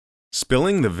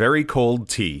Spilling the Very Cold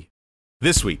Tea.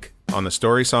 This week on the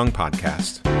Story Song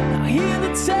Podcast. Now hear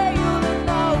the tale and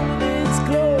all its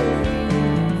glory.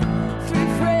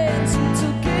 Three friends who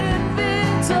took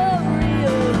inventory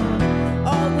of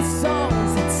all the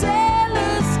songs that tell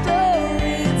a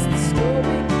story. It's the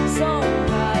Story Song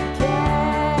Podcast.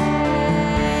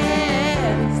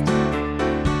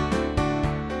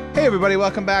 Hey everybody,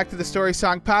 welcome back to the Story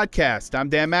Song Podcast. I'm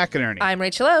Dan McInerney. I'm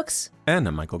Rachel Oakes. And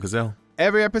I'm Michael Gazelle.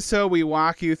 Every episode we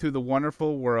walk you through the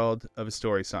wonderful world of a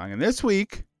story song. And this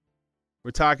week,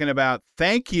 we're talking about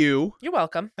thank you. You're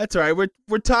welcome. That's right.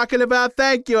 We're talking about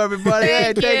thank you, everybody.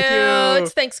 Thank you.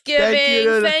 It's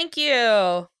Thanksgiving. Thank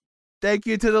you. Thank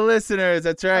you to the listeners.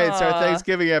 That's right. It's our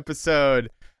Thanksgiving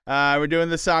episode. We're doing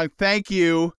the song Thank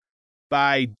You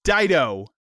by Dido.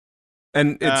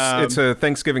 And it's a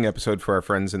Thanksgiving episode for our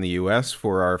friends in the U.S.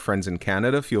 For our friends in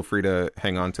Canada, feel free to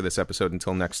hang on to this episode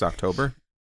until next October.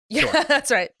 Yeah, sure.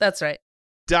 That's right.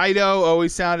 Dido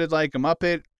always sounded like a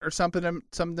Muppet or something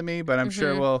to me, but I'm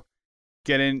sure we'll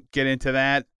get into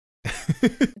that.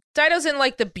 Dido's in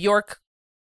like the Bjork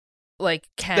canon.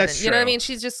 That's you know what I true. mean?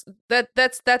 She's just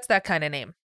that's that kind of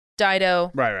name.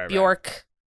 Dido, Right. Bjork.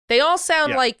 They all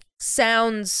sound like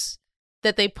sounds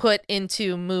that they put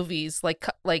into movies, like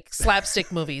slapstick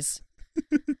movies.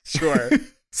 Sure.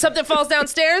 Something falls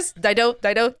downstairs, Dido,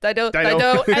 Dido, Dido,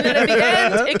 Dido, and then at the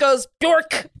end it goes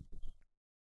Bjork.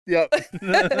 Yep.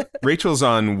 Rachel's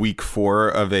on week 4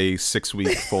 of a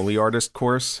 6-week Foley artist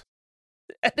course.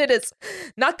 And it is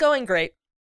not going great.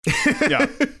 Yeah.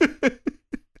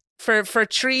 For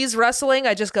trees rustling,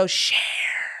 I just go share.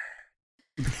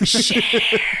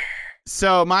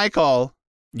 So, Michael,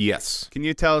 Yes. can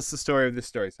you tell us the story of this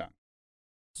story song?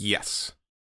 Yes.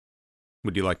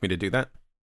 Would you like me to do that?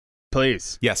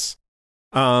 Please. Yes.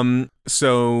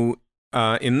 So,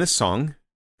 in this song,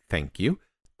 thank you,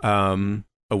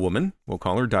 a woman, we'll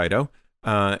call her Dido,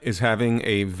 is having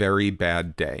a very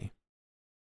bad day.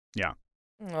 Yeah.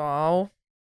 Oh.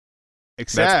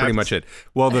 Except, That's pretty much it.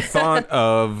 Well, the thought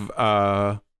of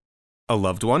a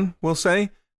loved one, we'll say,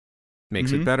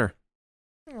 makes it better.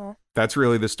 Aw. That's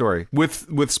really the story, with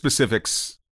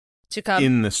specifics To come.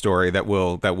 in the story that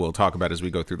we'll talk about as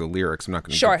we go through the lyrics. I'm not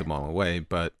going to Sure. give them all away,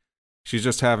 but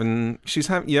she's having.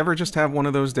 You ever just have one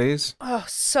of those days? Oh,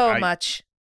 so I- much.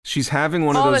 She's having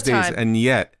one All of those the days, time. and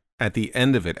yet at the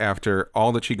end of it, after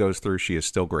all that she goes through, she is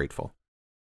still grateful.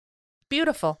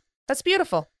 Beautiful. That's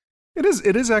beautiful.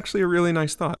 It is actually a really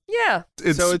nice thought. Yeah.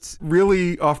 It's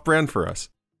really off-brand for us.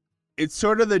 it's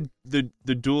sort of the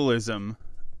dualism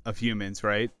of humans,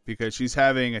 right? Because she's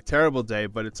having a terrible day,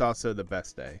 but it's also the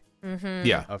best day Mm-hmm.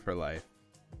 Yeah. of her life.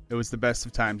 It was the best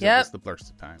of times. Yep. It was the worst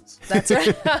of times. That's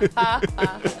right.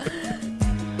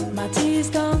 My tea's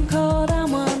gone cold,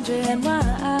 I'm wondering why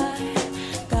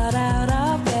I got out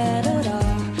of bed at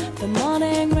all. The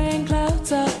morning rain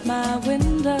clouds up my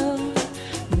window,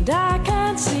 and I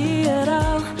can't see it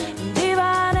all. And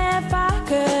even if I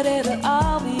could, it'll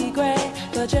all be great.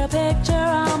 But your picture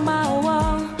on my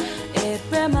wall, it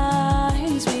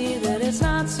reminds me that it's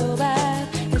not so bad.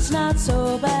 It's not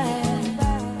so bad.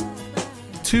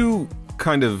 Two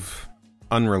kind of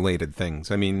unrelated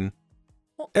things. I mean,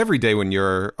 every day when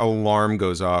your alarm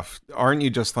goes off, aren't you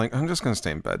just like, I'm just going to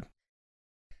stay in bed?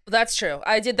 That's true.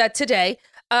 I did that today.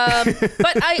 But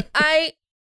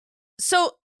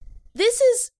so this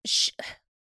is,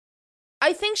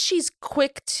 I think she's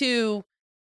quick to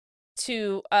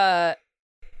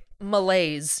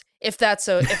malaise, if that's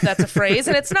a phrase,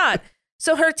 and it's not.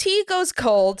 So her tea goes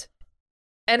cold,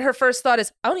 and her first thought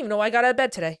is, I don't even know why I got out of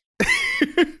bed today.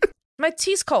 My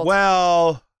tea's cold.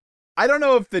 Well, I don't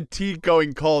know if the tea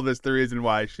going cold is the reason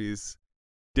why she's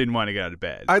didn't want to get out of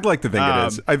bed. I'd like to think it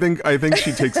is. I think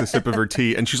she takes a sip of her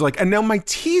tea and she's like, and now my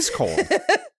tea's cold.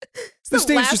 It's This the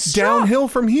day's last just straw. downhill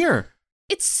from here.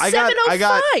 It's I got-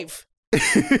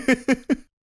 7:05.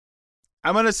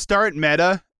 I'm gonna start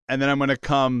meta, and then I'm gonna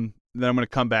come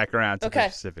back around to Okay.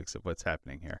 the specifics of what's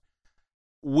happening here.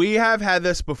 We have had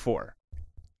this before,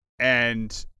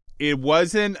 and it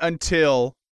wasn't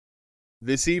until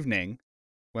this evening,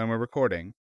 when we're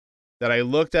recording, that I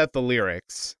looked at the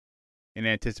lyrics in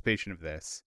anticipation of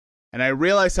this, and I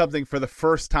realized something for the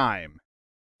first time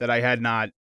that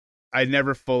I'd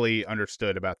never fully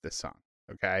understood about this song.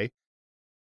 Okay,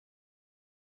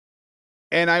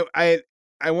 and I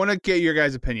want to get your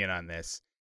guys' opinion on this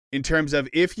in terms of,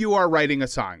 if you are writing a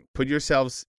song, put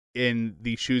yourselves in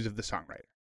the shoes of the songwriter.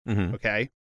 Mhm. Okay.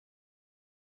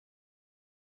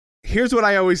 Here's what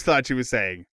I always thought she was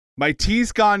saying. My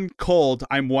tea's gone cold.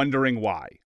 I'm wondering why.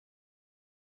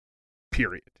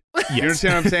 Period. You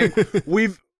understand what I'm saying?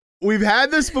 we've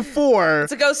had this before.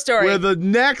 It's a ghost story. Where the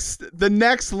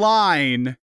next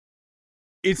line,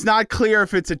 it's not clear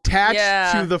if it's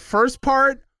attached to the first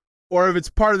part or if it's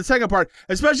part of the second part,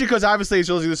 especially because obviously as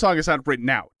you're listening to the song, it's not written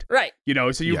out. Right. You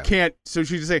know, so you can't, so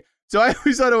she just say, so I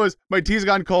always thought it was, my tea's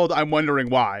gone cold, I'm wondering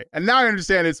why. And now I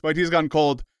understand it's, my tea's gone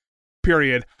cold,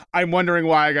 period. I'm wondering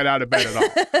why I got out of bed at all.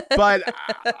 But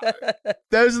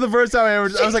that was the first time I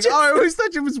was like, I always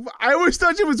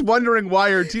thought she was wondering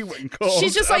why her tea went cold.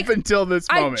 She's just up until this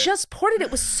moment. I just poured it.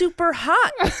 It was super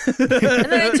hot. And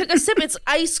then I took a sip. It's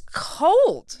ice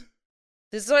cold.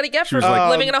 This is what I get for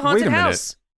living in a haunted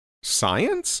house.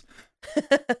 Science?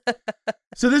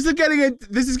 So this is getting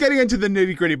into the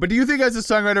nitty gritty. But do you think as a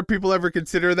songwriter, people ever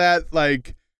consider that?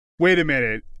 Like, wait a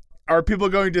minute, are people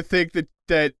going to think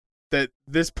that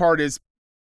this part is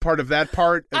part of that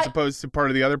part as opposed to part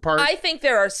of the other part? I think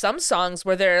there are some songs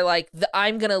where they're like,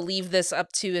 I'm going to leave this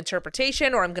up to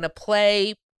interpretation, or I'm going to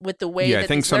play with the way that I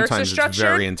think these lyrics are sometimes structured. it's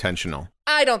very intentional.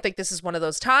 I don't think this is one of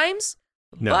those times.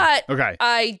 No. But okay.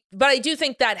 I do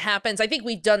think that happens. I think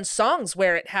we've done songs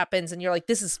where it happens and you're like,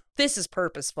 this is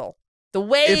purposeful. The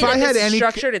way it's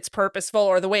structured, it's purposeful,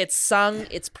 or the way it's sung,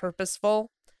 it's purposeful.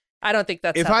 I don't think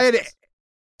that's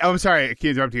I'm sorry, I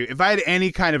can't interrupt you. If I had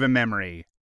any kind of a memory,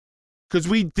 because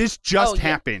this just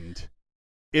happened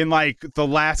in like the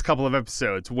last couple of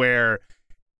episodes where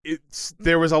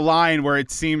there was a line where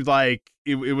it seemed like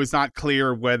it was not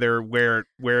clear where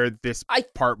this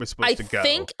part was supposed to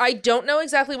go. I don't know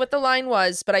exactly what the line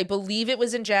was, but I believe it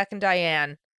was in Jack and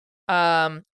Diane.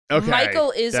 Okay,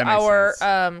 Michael is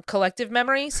our collective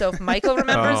memory, so if Michael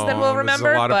remembers, then we'll remember.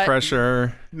 There's a lot of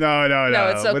pressure. No,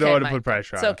 it's okay. We don't want to Mike. put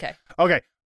pressure on. It's okay. Okay,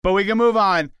 but we can move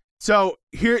on. So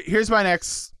here's my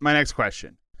next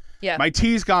question. Yeah. My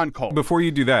tea's gone cold. Before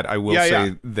you do that, I will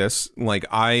say this. Like,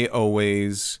 I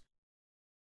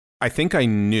think I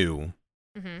knew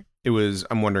it was,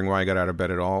 I'm wondering why I got out of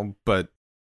bed at all, but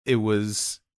it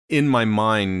was in my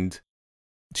mind,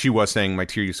 she was saying, my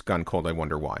tea's gone cold, I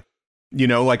wonder why. You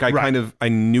know, like I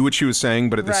knew what she was saying,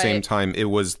 but at the same time,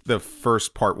 it was, the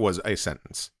first part was a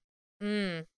sentence.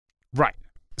 Right.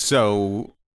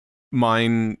 So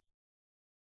my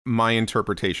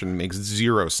interpretation makes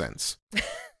zero sense.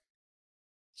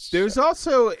 There's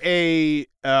also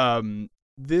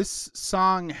this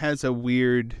song has a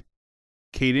weird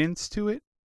cadence to it.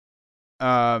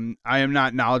 I am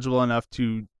not knowledgeable enough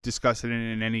to discuss it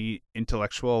in any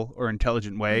intellectual or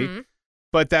intelligent way,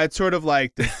 but that's sort of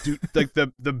like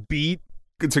the beat.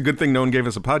 It's a good thing no one gave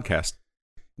us a podcast.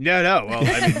 No. Well,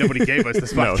 I mean, nobody gave us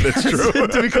this podcast. No, that's true.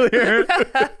 To be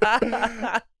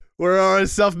clear, we're all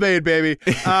self-made, baby,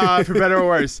 for better or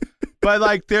worse. But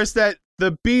like, there's that.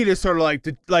 The beat is sort of like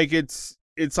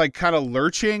it's like kind of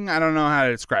lurching. I don't know how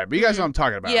to describe it. But you guys know what I'm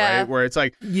talking about, right? Where it's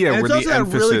like, and it's also that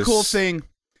really cool thing.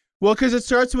 Well, because it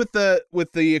starts with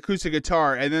the acoustic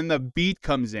guitar, and then the beat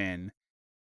comes in.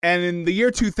 And in the year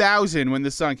 2000, when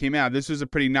this song came out, this was a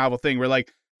pretty novel thing where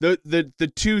like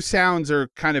the two sounds are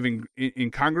kind of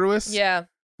incongruous. Yeah.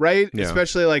 Right. Yeah.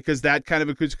 Especially like because that kind of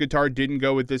acoustic guitar didn't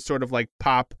go with this sort of like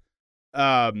pop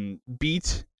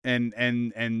beat and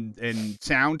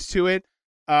sound to it.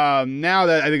 Now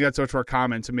that I think that's much more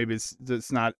common, so maybe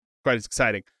it's not quite as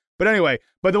exciting. But anyway,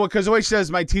 because the way she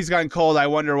says my tea's gotten cold, I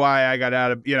wonder why I got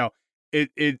out of,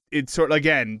 it sort of,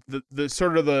 again, the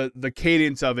sort of the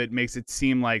cadence of it makes it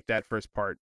seem like that first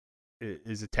part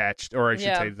is attached, or I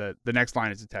should say the next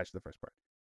line is attached to the first part.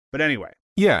 But anyway.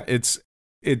 Yeah, it's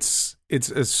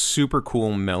a super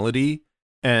cool melody,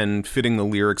 and fitting the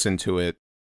lyrics into it,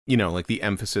 like the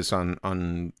emphasis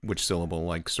on which syllable,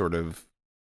 like, sort of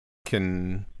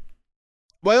can.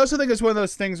 Well, I also think it's one of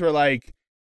those things where, like,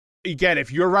 again,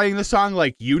 if you're writing the song,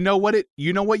 like, you know what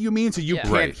you mean, so you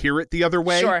can't hear it the other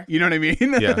way. Sure. You know what I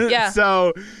mean? Yeah.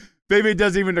 So maybe it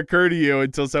doesn't even occur to you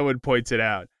until someone points it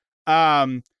out.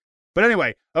 But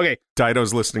anyway, okay.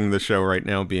 Dido's listening to the show right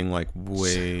now being like,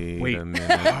 wait a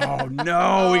minute. Oh,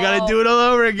 no. We got to do it all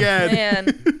over again. Man.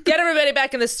 Get everybody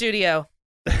back in the studio.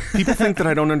 People think that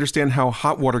I don't understand how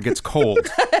hot water gets cold.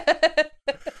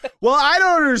 Well, I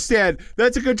don't understand.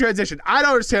 That's a good transition. I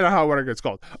don't understand how hot water gets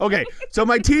cold. Okay, so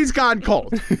my tea's gone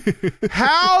cold.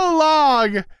 How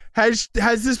long has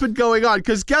this been going on?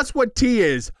 Because guess what tea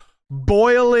is?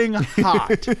 Boiling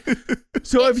hot.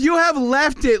 So if you have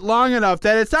left it long enough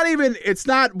that it's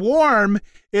not warm,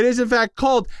 it is in fact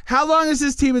cold. How long has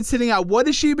this tea been sitting out? What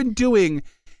has she been doing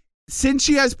since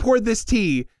she has poured this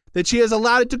tea that she has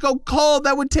allowed it to go cold?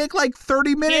 That would take like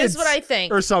 30 minutes. Here's what I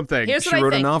think. Or something. She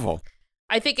wrote a novel.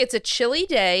 I think it's a chilly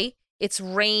day. It's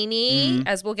rainy,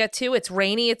 as we'll get to. It's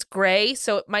rainy, it's gray,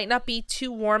 so it might not be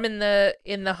too warm in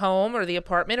the home or the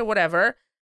apartment or whatever.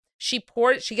 She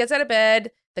gets out of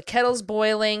bed, the kettle's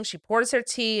boiling, she pours her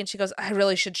tea, and she goes, I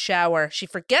really should shower. She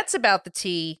forgets about the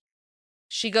tea.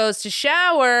 She goes to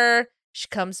shower, she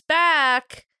comes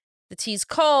back, the tea's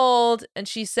cold, and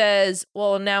she says,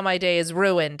 well, now my day is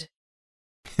ruined.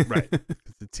 Right.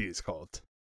 The tea is cold.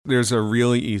 There's a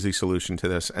really easy solution to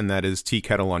this, and that is tea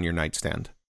kettle on your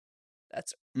nightstand.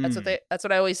 That's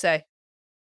what I always say.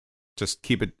 Just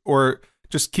keep a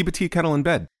tea kettle in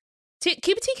bed.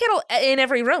 Keep a tea kettle in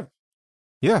every room.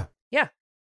 Yeah. Yeah.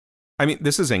 I mean,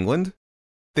 this is England.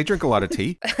 They drink a lot of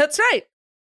tea. That's right.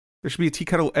 There should be a tea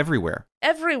kettle everywhere.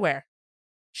 Everywhere.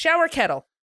 Shower kettle.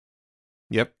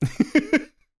 Yep.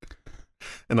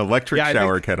 An electric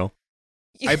shower kettle.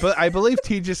 I believe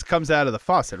tea just comes out of the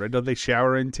faucet, right? Don't they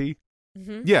shower in tea?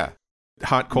 Mm-hmm. Yeah.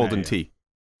 Hot, cold, and tea.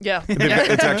 Yeah.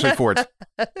 It's actually four. It's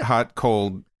hot,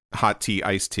 cold, hot tea,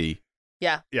 iced tea.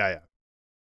 Yeah. Yeah.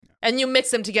 And you mix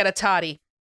them to get a toddy.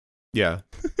 Yeah.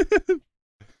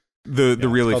 The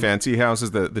really fancy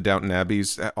houses, the Downton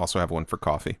Abbeys, also have one for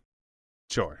coffee.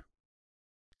 Sure.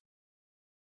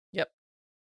 Yep.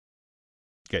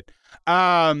 Good.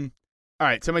 All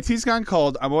right. So my tea's gone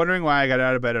cold. I'm wondering why I got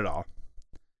out of bed at all.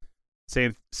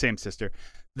 Same sister.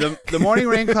 The morning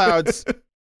rain clouds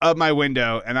up my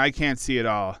window, and I can't see it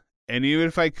all. And even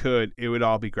if I could, it would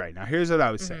all be great. Now, here's what I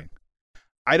was saying.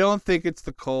 I don't think it's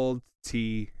the cold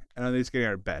tea. I don't think it's getting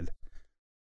out of bed.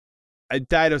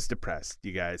 Dido's depressed,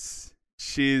 you guys.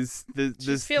 She's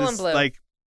feeling blue. Like,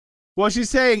 well, she's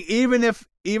saying even if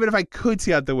I could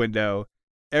see out the window,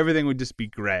 everything would just be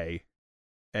gray.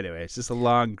 Anyway, it's just a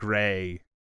long gray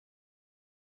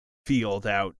field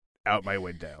out my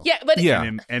window. Yeah, but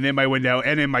and in my window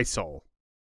and in my soul.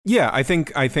 Yeah, I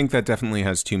think that definitely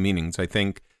has two meanings. I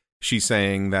think she's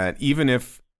saying that even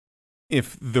if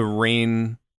the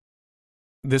rain,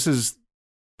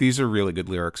 these are really good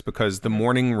lyrics, because the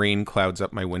morning rain clouds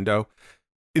up my window.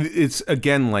 It's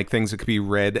again like things that could be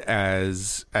read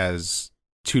as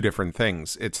two different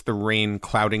things. It's the rain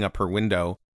clouding up her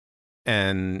window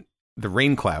and the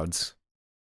rain clouds,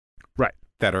 right,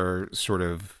 that are sort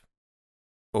of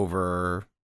over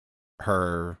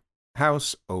her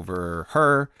house, over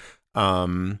her.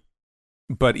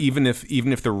 But even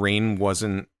if the rain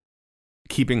wasn't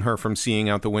keeping her from seeing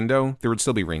out the window, there would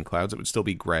still be rain clouds. It would still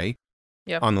be gray.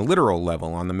 Yep. On the literal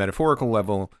level, on the metaphorical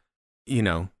level,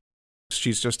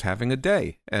 she's just having a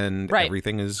day, and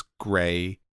everything is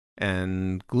gray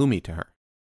and gloomy to her.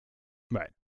 Right.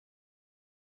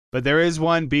 But there is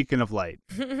one beacon of light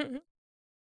in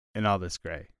all this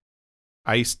gray.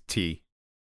 Iced tea.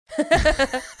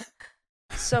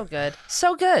 So good.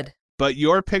 So good. But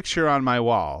your picture on my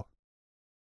wall,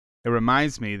 it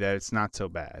reminds me that it's not so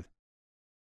bad.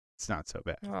 It's not so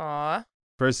bad. Aww.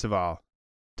 First of all,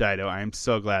 Dido, I am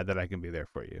so glad that I can be there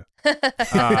for you.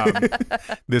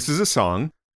 This is a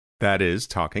song that is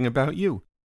talking about you.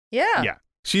 Yeah. Yeah.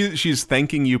 She's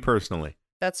thanking you personally.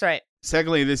 That's right.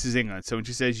 Secondly, this is England. So when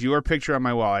she says your picture on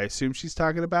my wall, I assume she's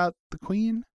talking about the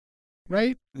Queen,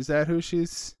 right? Is that who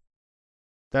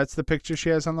that's the picture she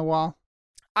has on the wall?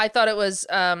 I thought it was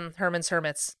Herman's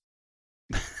Hermits.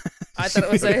 I thought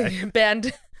it was a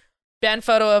band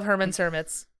photo of Herman's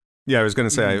Hermits. Yeah, I was going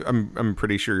to say, I'm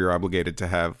pretty sure you're obligated to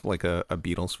have like a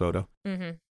Beatles photo.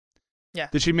 Mm-hmm. Yeah.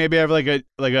 Did she maybe have like a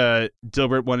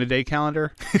Dilbert one a day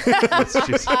calendar?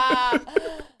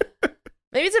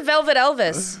 Maybe it's a Velvet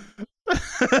Elvis.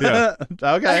 Yeah.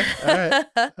 Okay. All right.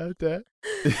 Okay.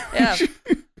 Yeah.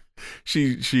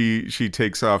 She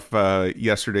takes off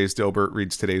yesterday's Dilbert,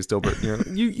 reads today's Dilbert. And you're like,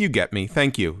 you get me.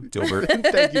 Thank you, Dilbert.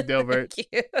 Thank you, Dilbert.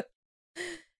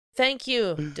 Thank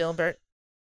you, Dilbert.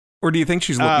 Or do you think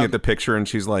she's looking at the picture and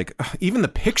she's like, even the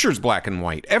picture's black and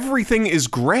white. Everything is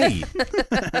gray.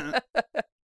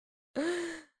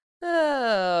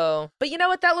 Oh, but you know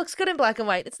what? That looks good in black and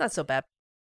white. It's not so bad.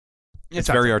 It's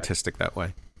very artistic that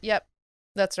way. Yep,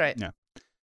 that's right. Yeah.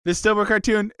 This Dilbert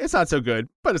cartoon, it's not so good,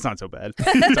 but it's not so bad.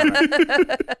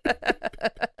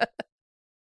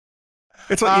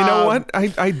 It's like, you know what?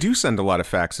 I do send a lot of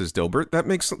faxes, Dilbert. That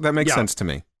makes sense to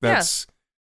me.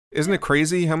 Isn't it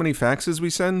crazy how many faxes we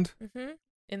send? Mm-hmm.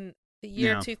 In the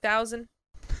year 2000.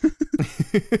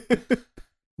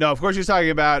 No, of course she's talking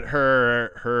about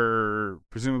her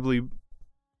presumably,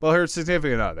 her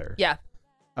significant other. Yeah.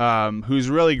 Who's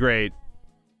really great,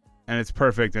 and it's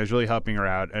perfect, and it's really helping her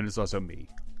out, and it's also me.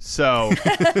 So,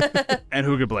 and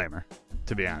who could blame her,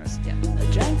 to be honest? Yeah.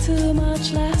 I drank too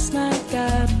much last night,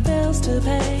 got bills to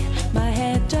pay. My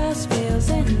head just feels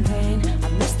in pain. I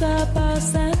missed the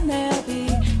bus and there'll be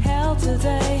hell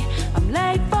today. I'm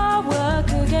late for work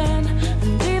again,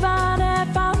 and even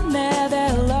if I'm there,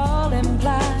 they'll all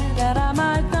imply that I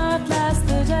might not last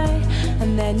the day.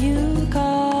 And then you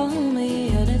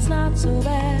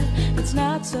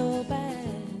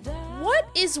What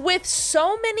is with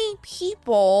so many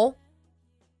people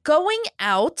going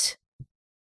out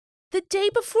the day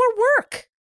before work?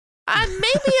 It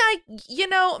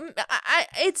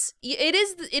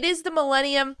is the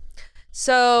millennium,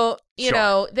 so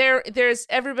there's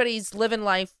everybody's living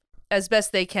life as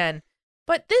best they can.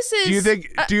 But this is.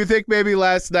 Do you think maybe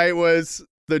last night was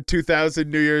the 2000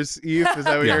 New Year's Eve? Is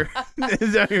that what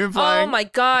is that what you're implying? Oh my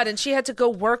God! And she had to go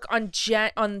work on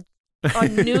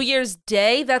New Year's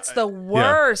Day. That's the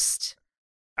worst.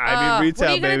 I mean, retail,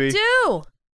 what are you baby. Gonna do?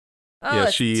 Oh,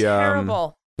 she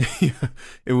terrible.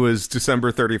 It was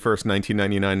December 31st,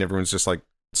 1999. Everyone's just like,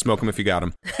 smoke them if you got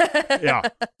them. Yeah.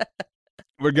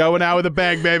 We're going out with a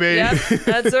bang, baby. Yep,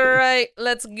 that's all right.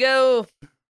 Let's go.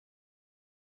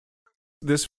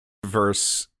 This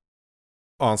verse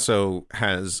also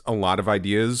has a lot of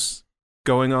ideas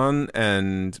going on,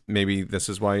 and maybe this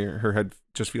is why her head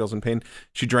just feels in pain.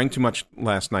 She drank too much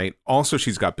last night. Also,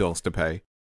 she's got bills to pay.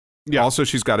 Yeah. Also,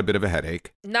 she's got a bit of a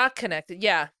headache. Not connected.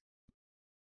 Yeah.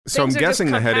 So I'm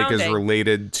guessing the headache is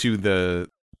related to the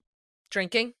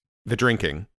drinking. The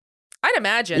drinking. I'd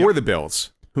imagine. Or the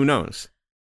bills. Who knows?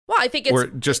 Well, I think it's... Or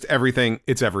just everything.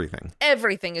 It's everything.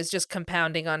 Everything is just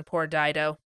compounding on poor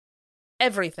Dido.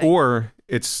 Everything. Or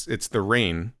it's the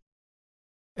rain,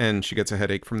 and she gets a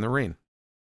headache from the rain.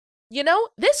 You know,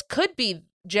 this could be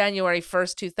January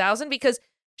 1st, 2000, because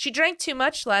she drank too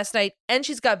much last night, and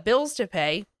she's got bills to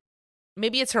pay.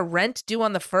 Maybe it's her rent due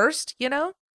on the 1st, you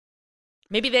know?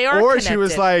 Maybe they are connected. She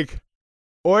was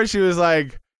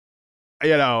like,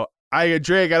 you know, I could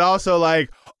drink, and also like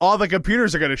all the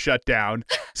computers are going to shut down,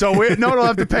 so no one will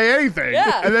have to pay anything.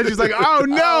 Yeah. And then she's like, oh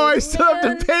no, I still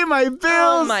have to pay my bills.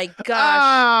 Oh my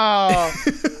gosh.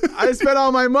 Oh, I spent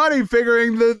all my money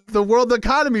figuring the world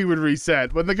economy would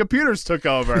reset when the computers took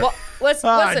over. Well, listen.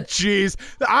 Jeez,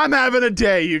 I'm having a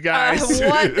day, you guys.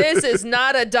 What? This is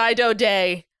not a Dido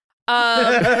day.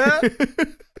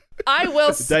 I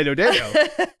will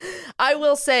I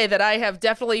will say that I have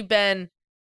definitely been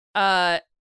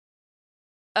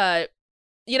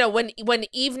you know, when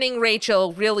evening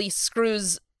Rachel really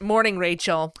screws morning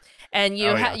Rachel, and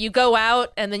you go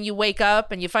out and then you wake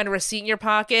up and you find a receipt in your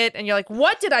pocket and you're like,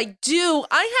 what did I do?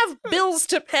 I have bills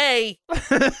to pay.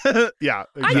 Yeah.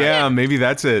 Yeah, maybe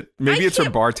that's it. Maybe it's her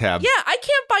bar tab. Yeah, I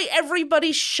can't buy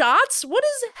everybody shots. What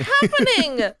is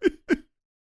happening?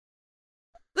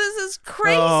 This is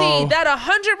crazy. Oh. That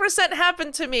 100%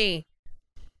 happened to me.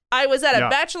 I was at a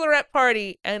bachelorette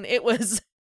party, and and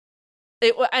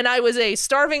I was a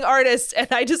starving artist, and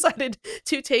I decided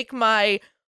to take my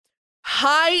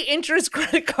high interest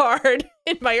credit card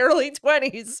in my early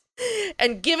 20s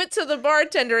and give it to the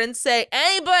bartender and say,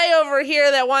 anybody over here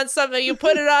that wants something, you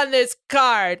put it on this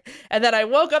card. And then I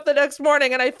woke up the next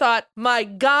morning and I thought, my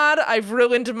God, I've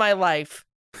ruined my life.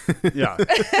 Yeah.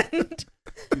 And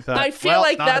I feel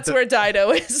like that's where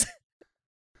Dido is.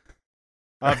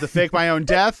 I'll have to fake my own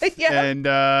death and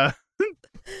oh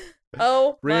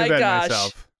my gosh.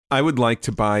 Myself. I would like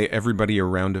to buy everybody a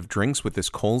round of drinks with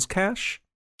this Kohl's cash.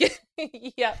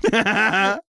 Yeah.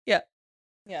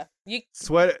 Yeah.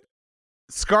 Sweat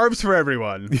scarves for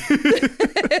everyone.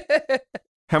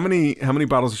 How many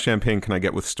bottles of champagne can I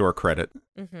get with store credit?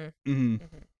 Mm-hmm. Mm-hmm.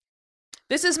 Mm-hmm.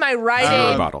 This is my Rite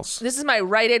Aid bottles. This is my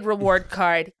Rite Aid reward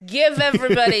card. Give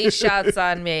everybody shots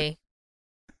on me.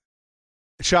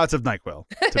 Shots of NyQuil.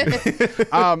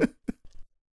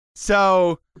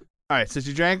 So, all right. So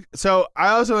she drank. So I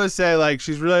also want to say, like,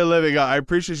 she's really living up. I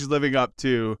appreciate she's living up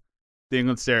to the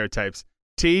England stereotypes.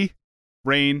 Tea,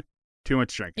 rain, too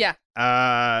much drinking. Yeah.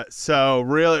 So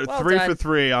really, Well 3 done. for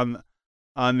 3 on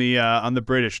the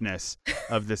Britishness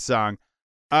of this song.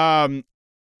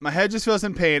 My head just feels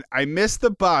in pain. I missed the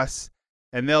bus,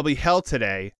 and they'll be hell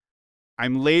today.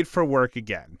 I'm late for work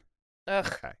again. Ugh.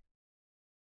 Okay.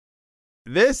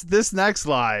 This next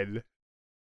line,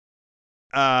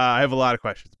 I have a lot of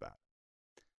questions about.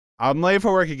 I'm late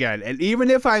for work again, and even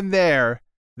if I'm there,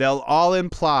 they'll all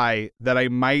imply that I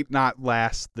might not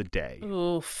last the day.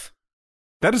 Oof.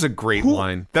 That is a great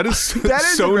line. That is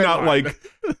so not line.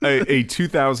 like a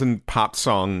 2000 pop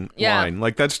song line.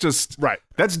 Like, that's just right.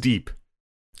 That's deep.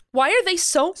 Why are they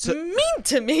so mean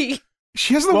to me?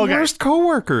 She has the worst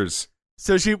coworkers.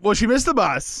 So she missed the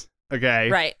bus. Okay.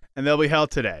 Right. And they'll be hell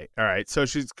today. All right. So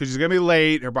she's gonna be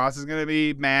late. Her boss is gonna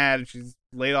be mad. She's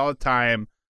late all the time.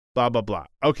 Blah blah blah.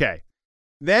 Okay.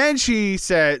 Then she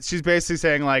said she's basically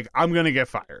saying, like, I'm gonna get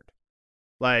fired.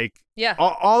 Like, yeah.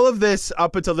 All of this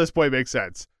up until this point makes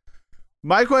sense.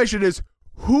 My question is,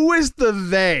 who is the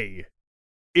they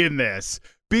in this?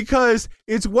 Because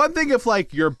it's one thing if,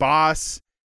 like, your boss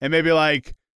and maybe,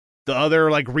 like, the other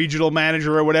like regional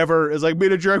manager or whatever is like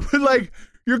being a jerk, but like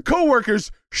your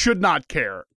coworkers should not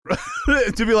care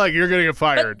to be like, you're going to get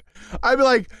fired. I'd be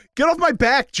like, get off my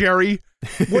back, Jerry.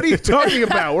 What are you talking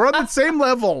about? We're on the same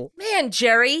level. Man,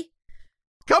 Jerry.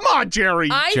 Come on, Jerry.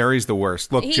 Jerry's the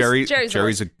worst. Look, Jerry's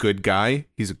worst. a good guy.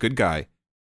 He's a good guy,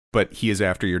 but he is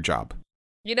after your job.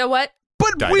 You know what?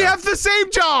 But we have the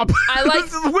same job.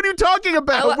 What are you talking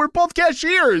about? We're both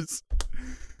cashiers.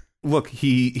 Look,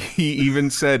 he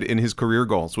even said in his career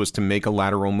goals was to make a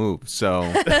lateral move. So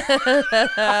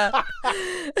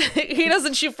he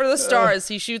doesn't shoot for the stars.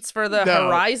 He shoots for the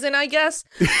horizon, I guess.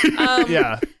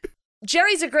 Yeah.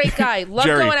 Jerry's a great guy. Love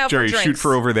going out for drinks. Jerry, shoot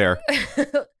for over there.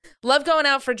 Love going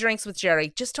out for drinks with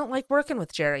Jerry. Just don't like working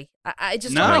with Jerry. I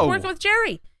just don't like working with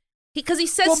Jerry. Because he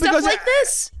says stuff like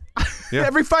this. Yeah.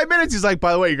 Every 5 minutes, he's like,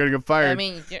 by the way, you're going to get fired. I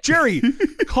mean, Jerry,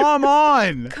 come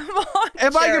on. Come on,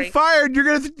 If Jerry. I get fired, you're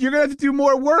gonna have to do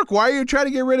more work. Why are you trying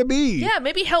to get rid of me? Yeah,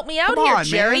 maybe help me out Come here, on,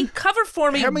 Jerry. man. Cover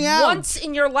for me, Help me out. once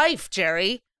in your life,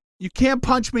 Jerry. You can't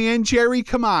punch me in, Jerry.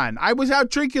 Come on. I was out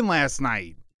drinking last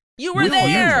night. You were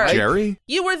there. Jerry?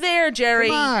 You were there, Jerry.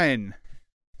 Come on.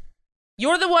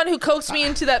 You're the one who coaxed me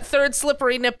into that third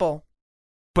slippery nipple.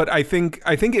 But I think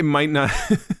it might not.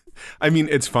 I mean,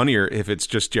 it's funnier if it's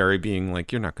just Jerry being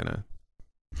like, you're.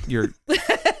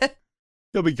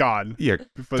 He'll be gone. Yeah.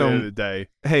 Before the end of the day.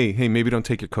 Hey, maybe don't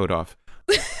take your coat off.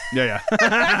 Yeah.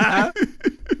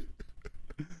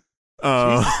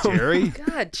 Jesus, Jerry.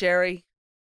 God, Jerry.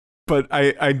 But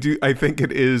I think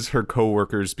it is her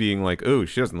coworkers being like, oh,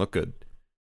 she doesn't look good.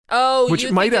 Oh, which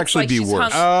you might think it's actually like be she's worse.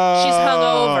 She's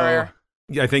hungover.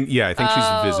 Yeah, I think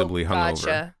she's visibly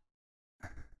hungover.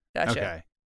 Gotcha. Okay.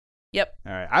 Yep.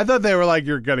 All right. I thought they were like,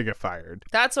 you're going to get fired.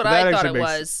 That's what That I thought actually it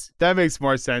makes- was. That makes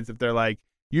more sense if they're like,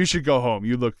 you should go home.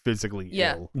 You look physically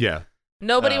ill. Yeah.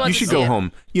 Nobody wants You to should see go it.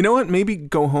 home. You know what? Maybe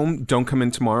go home. Don't come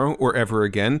in tomorrow or ever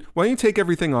again. Why don't you take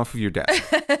everything off of your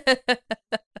desk?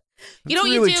 You know what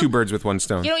really you do? two birds with one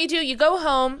stone. You know what you do? You go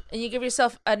home and you give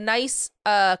yourself a nice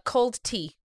cold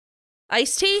tea.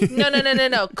 Iced tea?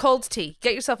 No. Cold tea.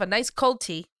 Get yourself a nice cold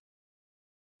tea.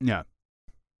 Yeah.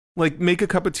 Like, make a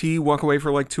cup of tea, walk away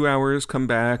for like 2 hours, come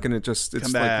back, and it's like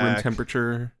room back.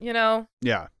 temperature. You know?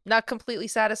 Yeah. Not completely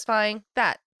satisfying.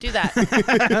 Do that.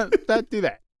 Do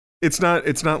that. It's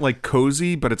not like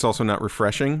cozy, but it's also not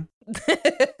refreshing.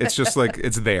 It's just like,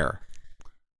 it's there.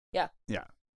 Yeah. Yeah.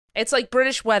 It's like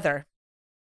British weather.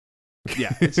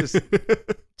 Yeah. It's just,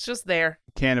 It's just there.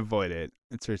 can't avoid it.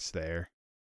 It's just there.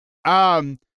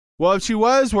 Well, if she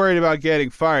was worried about getting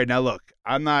fired, now look,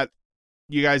 I'm not,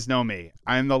 you guys know me.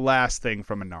 I'm the last thing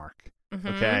from a narc.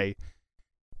 Mhm. Okay.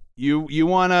 You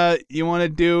wanna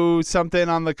do something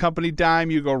on the company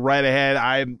dime, you go right ahead.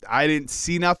 I didn't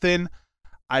see nothing.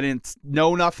 I didn't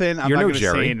know nothing. I'm You're not no gonna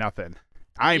Jerry. say nothing.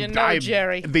 I'm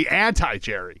Jerry. the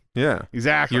anti-Jerry. Yeah.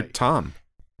 Exactly. You're Tom.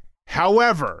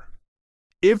 However,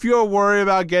 if you're worried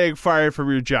about getting fired from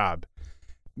your job,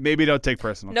 maybe don't take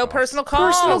personal No calls. personal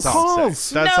calls. Personal That's all I'm saying. calls.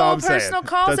 That's no all I'm saying. personal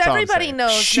calls. That's all I'm Everybody saying.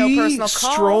 knows She no personal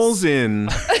calls. strolls in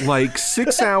like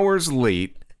 6 hours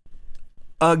late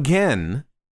again.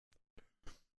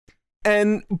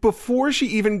 And before she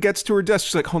even gets to her desk,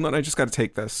 she's like, hold on, I just got to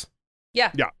take this.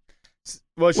 Yeah.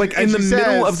 Well, Like in the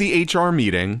middle of the HR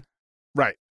meeting,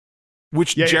 right.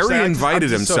 which Yeah, Jerry I'm invited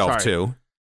just so himself sorry. to.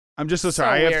 I'm just so So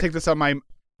sorry. I have to weird. take this on my.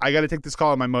 I got to take this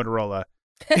call on my Motorola.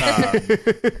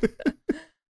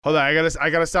 Hold on, I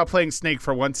gotta stop playing Snake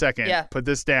for 1 second. Yeah. Put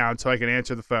this down so I can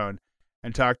answer the phone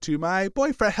and talk to my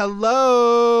boyfriend.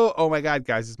 Hello. Oh my God,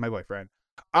 guys, it's my boyfriend.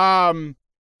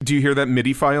 Do you hear that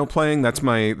MIDI file playing? That's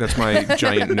my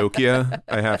giant Nokia.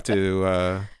 I have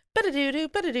to. Ba-da-doo-doo,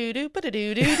 ba-da-doo-doo,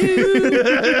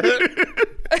 ba-da-doo-doo-doo.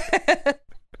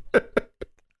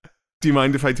 Do you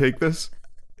mind if I take this?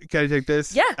 Can I take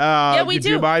this? Yeah. Yeah, we do.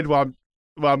 you do. mind? Well,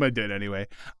 I'm gonna do it anyway.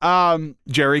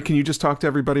 Jerry, can you just talk to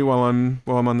everybody while I'm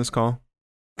on this call?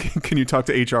 Can you talk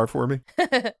to HR for me?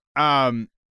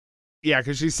 Yeah,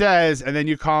 because she says, and then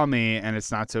you call me, and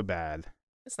it's not so bad.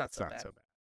 It's not It's so not bad. so bad.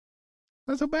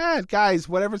 Not so bad, guys.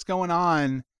 Whatever's going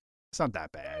on, it's not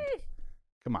that bad.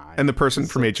 Come on. And the person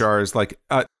from HR is like,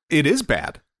 it is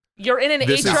bad. You're in an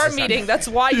This HR is- meeting. That's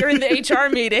why you're in the HR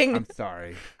meeting. I'm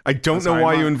sorry. I don't I'm know sorry,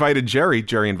 why Mom. you invited Jerry.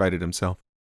 Jerry invited himself.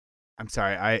 I'm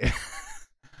sorry.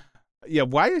 Yeah,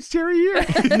 why is Jerry here?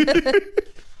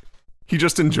 He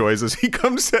just enjoys us. He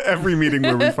comes to every meeting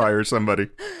where we fire somebody.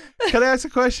 Can I ask a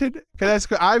question?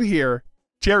 I'm here.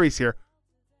 Jerry's here.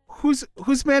 Who's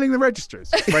manning the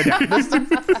registers right now?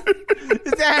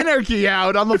 It's anarchy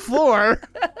out on the floor,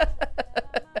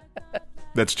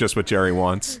 That's just what Jerry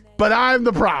wants. but I'm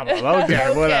the problem.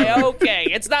 Okay, whatever. Okay.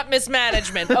 It's not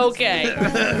mismanagement. Okay. And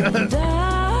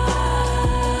I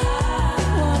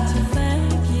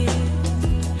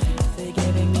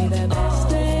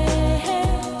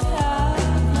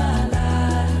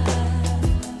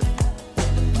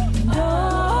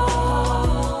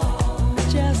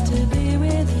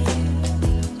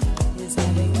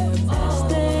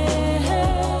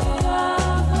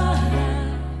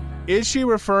is she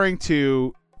referring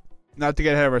to, not to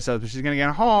get ahead of ourselves, but she's going to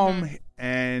get home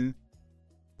and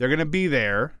they're going to be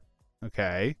there,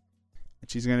 okay?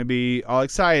 And she's going to be all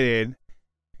excited.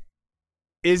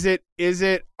 Is it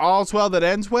all's well that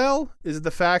ends well? Is it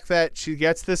the fact that she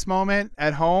gets this moment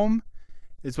at home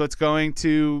is what's going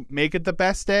to make it the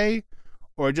best day?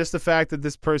 Or just the fact that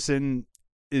this person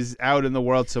is out in the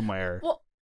world somewhere,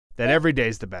 every day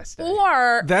is the best day?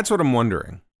 Or that's what I'm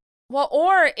wondering. Well,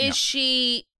 or is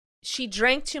she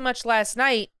drank too much last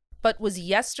night, but was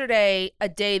yesterday a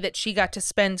day that she got to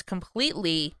spend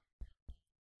completely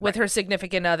with her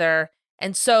significant other,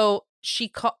 and so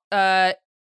she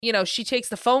she takes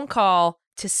the phone call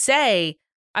to say,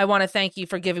 I want to thank you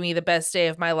for giving me the best day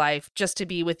of my life. Just to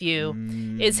be with you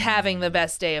is having the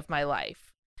best day of my life.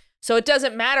 So it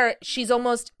doesn't matter. She's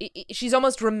almost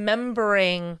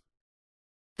remembering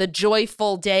the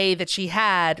joyful day that she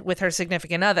had with her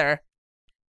significant other.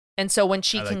 And so when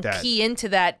she can key into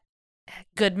that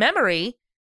good memory,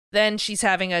 then she's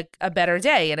having a better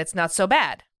day and it's not so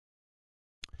bad.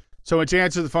 So when she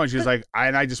answered the phone, she was like,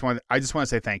 I just want to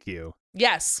say thank you.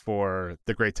 Yes. For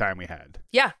the great time we had.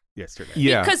 Yeah. Yesterday.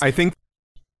 Yeah. Because, I think.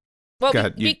 Well, go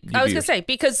ahead. I was going to say,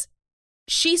 because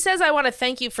she says, I want to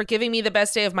thank you for giving me the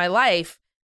best day of my life.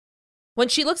 When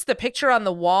she looks at the picture on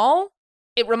the wall,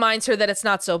 it reminds her that it's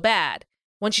not so bad.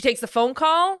 When she takes the phone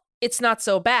call, it's not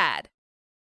so bad.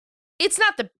 It's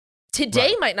not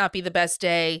today might not be the best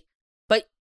day, but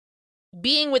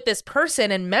being with this person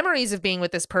and memories of being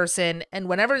with this person, and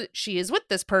whenever she is with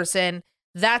this person,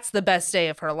 that's the best day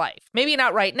of her life. Maybe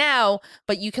not right now,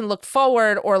 but you can look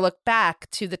forward or look back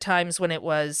to the times when it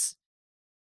was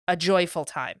a joyful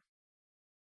time.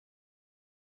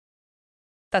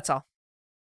 That's all.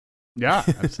 Yeah,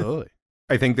 absolutely.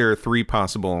 I think there are three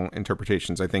possible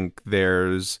interpretations. I think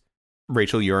there's,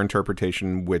 Rachel, your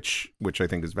interpretation, which I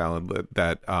think is valid,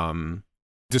 that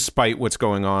despite what's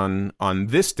going on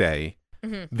this day,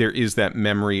 there is that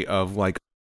memory of like,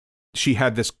 she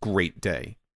had this great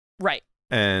day. Right.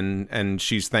 And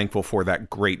she's thankful for that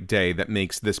great day that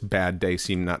makes this bad day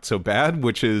seem not so bad,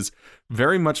 which is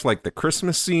very much like the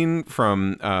Christmas scene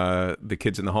from the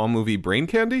Kids in the Hall movie Brain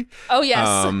Candy. Oh, yes.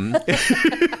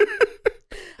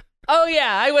 Oh,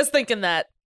 yeah. I was thinking that.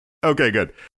 Okay,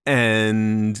 good.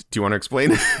 And do you want to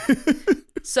explain?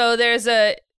 So there's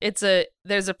a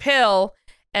pill,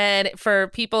 and for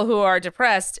people who are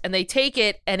depressed, and they take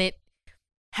it, and it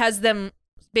has them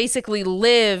basically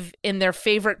live in their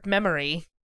favorite memory,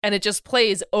 and it just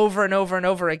plays over and over and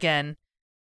over again.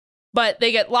 But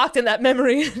they get locked in that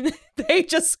memory, and they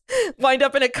just wind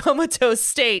up in a comatose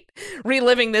state,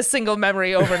 reliving this single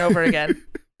memory over and over again.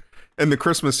 And the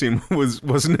Christmas scene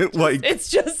wasn't it like, it's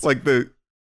just like the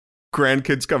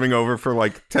grandkids coming over for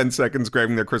like 10 seconds,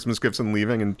 grabbing their Christmas gifts and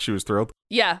leaving, and she was thrilled?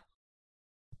 Yeah.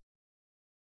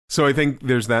 So I think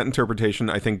there's that interpretation.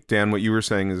 I think, Dan, what you were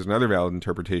saying is another valid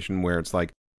interpretation, where it's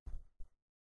like,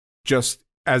 just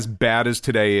as bad as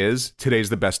today is, today's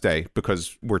the best day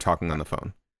because we're talking on the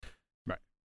phone. Right.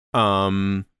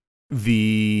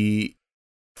 The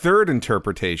third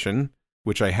interpretation,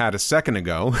 which I had a second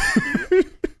ago,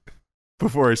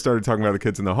 before I started talking about the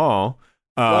Kids in the Hall.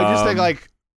 Well, I just think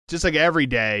just like every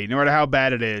day, no matter how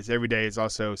bad it is, every day is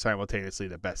also simultaneously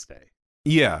the best day.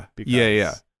 Yeah.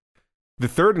 Yeah. The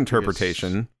third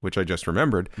interpretation, which I just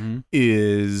remembered,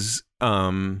 is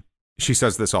she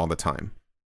says this all the time.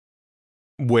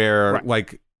 Where,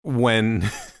 like, when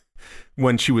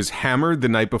she was hammered the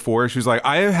night before, she was like,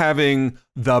 I am having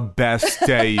the best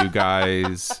day, you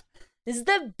guys. This is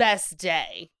the best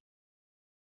day.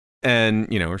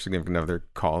 And, her significant other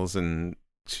calls, and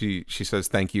she says,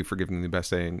 thank you for giving me the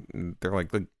best day. And they're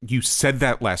like, you said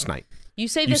that last night. You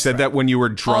said that when you were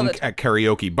drunk at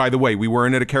karaoke. By the way, we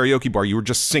weren't at a karaoke bar. You were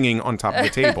just singing on top of the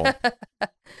table.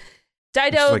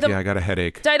 Dido, like, I got a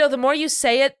headache. Dido, the more you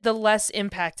say it, the less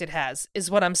impact it has, is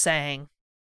what I'm saying.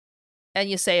 And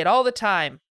you say it all the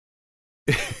time.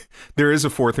 There is a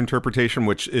fourth interpretation,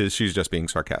 which is she's just being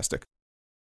sarcastic.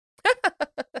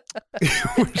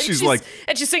 she's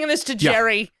singing this to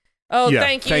Jerry. Oh,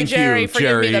 thank you, Jerry, for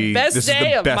giving me the best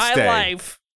day of my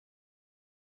life.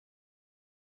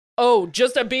 Oh,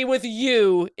 just to be with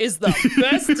you is the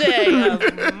best day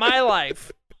of my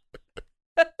life.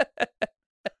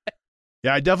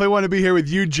 Yeah, I definitely want to be here with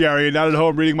you, Jerry, and not at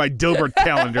home reading my Dilbert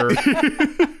calendar.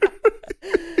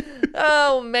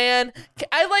 Oh, man.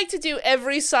 I like to do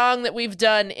every song that we've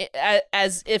done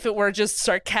as if it were just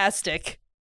sarcastic.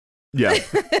 Yeah.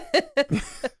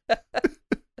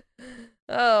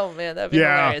 Oh, man, that'd be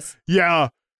hilarious. Yeah,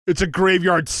 it's a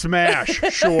graveyard smash,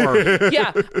 sure.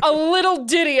 Yeah, a little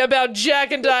ditty about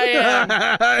Jack and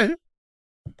Diane.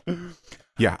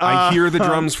 Yeah, I hear the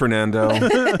drums, Fernando.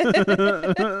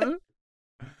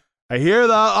 I hear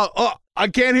I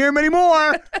can't hear him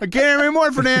anymore. I can't hear him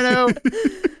anymore, Fernando.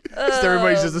 Just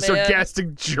everybody's just a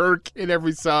sarcastic jerk in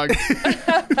every song. Push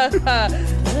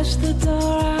the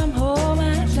door, I'm home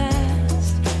at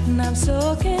last, and I'm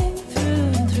soaking through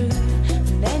and through.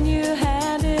 And then you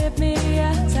handed me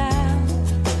a towel,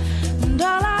 and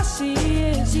all I see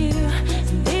is you.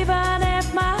 And even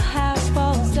if my house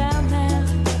falls down now,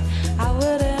 I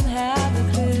wouldn't have a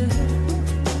clue,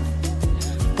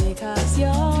 because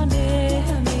you're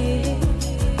near me.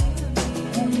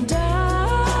 And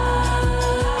I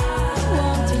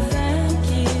want to thank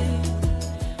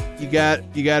you.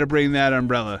 You got to bring that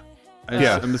umbrella. I'm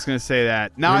just gonna say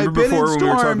that. Now, Remember I've been before in when storms. we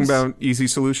were talking about easy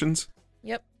solutions?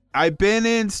 Yep. I've been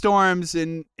in storms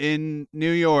in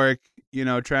New York,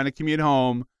 trying to commute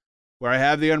home, where I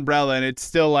have the umbrella and it's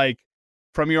still like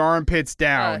from your armpits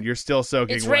down, you're still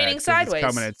soaking it's wet. raining sideways.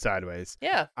 It's coming in sideways.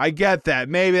 Yeah. I get that.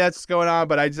 Maybe that's what's going on,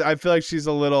 but I feel like she's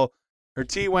her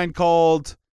tea went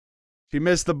cold. She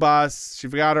missed the bus. She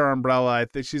forgot her umbrella. I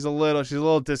think she's a little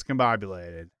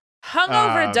discombobulated.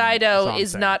 Hungover Dido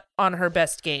is saying. not on her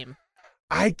best game.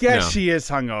 I guess she is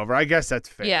hungover. I guess that's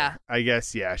fair. Yeah. I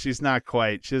guess, she's not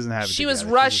quite. She doesn't have it She was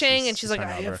together. rushing, and she's like,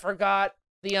 I forgot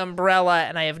the umbrella,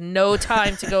 and I have no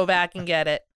time to go back and get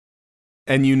it.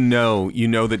 And you know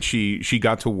that she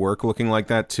got to work looking like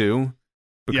that too,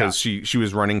 because she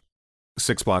was running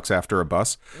 6 blocks after a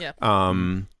bus. Yeah.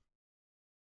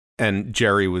 And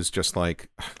Jerry was just like,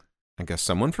 I guess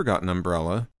someone forgot an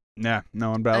umbrella. Nah,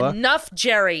 no umbrella. Enough,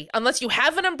 Jerry. Unless you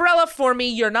have an umbrella for me,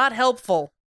 you're not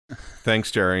helpful.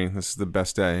 Thanks, Jerry. This is the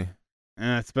best day.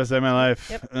 It's the best day of my life.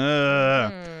 Yep.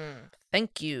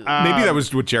 Thank you. Maybe that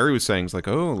was what Jerry was saying. It's like,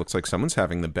 oh, looks like someone's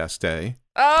having the best day.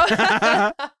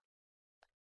 Oh.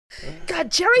 God,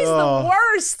 Jerry's the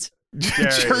worst.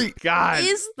 Jerry, God.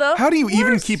 Is the how do you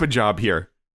even worst. keep a job here?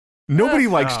 Nobody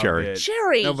likes Jerry. Bitch.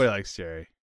 Jerry. Nobody likes Jerry.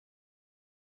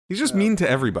 He's just mean to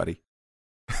everybody.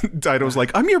 Dido's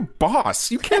like, I'm your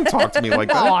boss. You can't talk to me like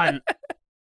that.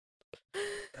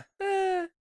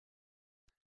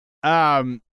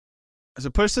 So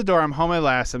push the door. I'm home at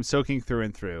last. I'm soaking through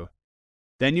and through.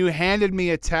 Then you handed me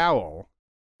a towel,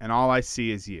 and all I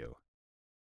see is you.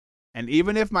 And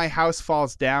even if my house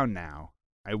falls down now,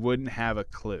 I wouldn't have a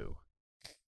clue,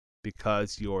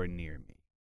 because you're near me.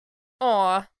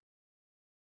 Aw.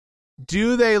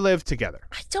 Do they live together?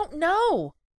 I don't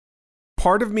know.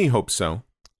 Part of me hopes so.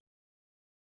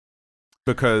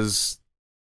 Because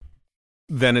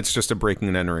then it's just a breaking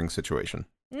and entering situation.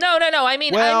 No. I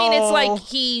mean, it's like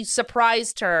he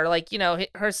surprised her. Like,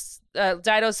 her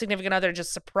Dido's significant other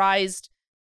just surprised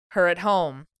her at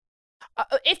home.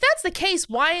 If that's the case,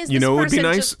 why is this person it would be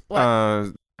nice? just,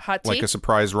 hot tea? Like a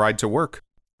surprise ride to work.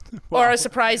 Or a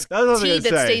surprise tea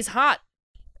that stays hot.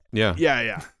 Yeah.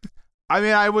 Yeah. I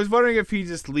mean, I was wondering if he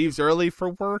just leaves early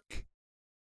for work,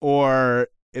 or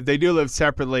if they do live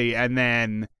separately and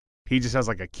then he just has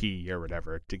like a key or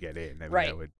whatever to get in. I mean,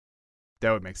 right.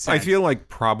 That would make sense. I feel like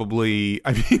probably,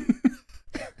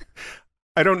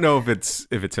 I don't know if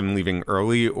it's him leaving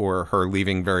early or her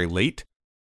leaving very late.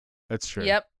 That's true.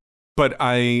 Yep. But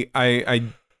I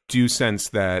do sense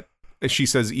that she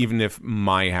says, even if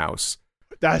my house.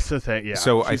 That's the thing, yeah.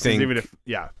 So she I think, even if,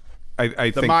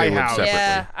 I think my they live house. separately.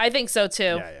 Yeah, I think so too.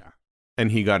 Yeah.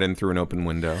 And he got in through an open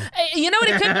window. You know what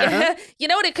it could you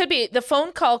know what it could be? The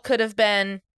phone call could have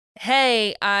been,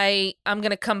 hey, I'm going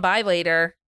to come by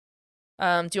later.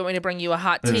 Do you want me to bring you a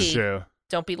hot tea? That's true.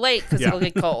 Don't be late because it'll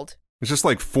get cold. There's just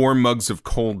like 4 mugs of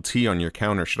cold tea on your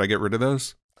counter. Should I get rid of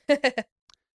those?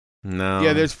 No.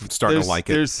 Yeah, I'm starting to like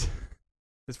it. There's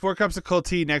 4 cups of cold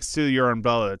tea next to your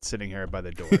umbrella that's sitting here by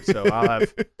the door. So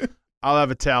I'll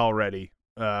have a towel ready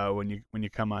when you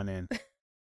come on in.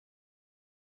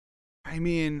 I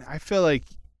mean, I feel like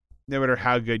no matter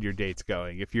how good your date's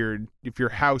going, if your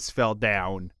house fell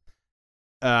down,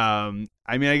 I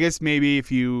mean, I guess maybe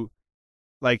if you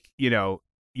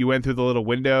you went through the little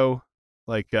window,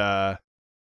 like Harold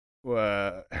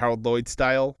Lloyd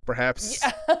style, perhaps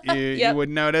you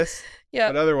wouldn't notice. Yeah.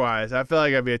 But otherwise, I feel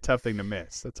like that'd be a tough thing to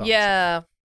miss. That's all. Yeah.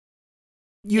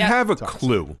 You have a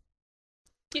clue.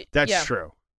 That's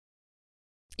true.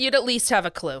 You'd at least have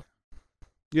a clue.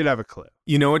 You'd have a clue.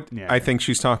 You know what Yeah. I think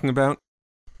she's talking about?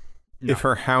 No. If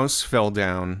her house fell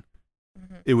down,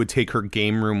 it would take her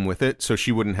game room with it, so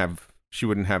she wouldn't have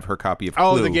her copy of Clue.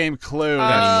 Oh, the game Clue.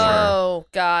 Oh,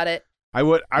 got it. I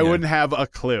wouldn't have a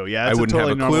clue. Yeah, that's I wouldn't a totally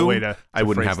have a normal clue. way to I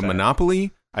wouldn't phrase have a that.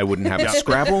 Monopoly. I wouldn't have a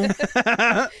Scrabble.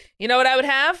 You know what I would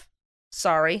have?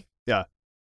 Sorry. Yeah.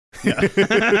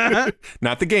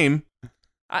 Not the game.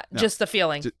 No. Just the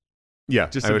feeling. Yeah,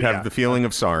 Just I would so- have yeah. the feeling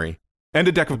of sorry. And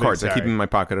a deck of Big cards. I keep sorry. them in my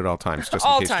pocket at all times, just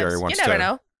All in case times. Jerry wants You never to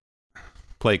know.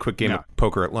 play a quick game No. of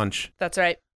poker at lunch. That's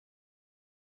right.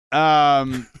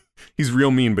 He's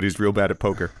real mean, but he's real bad at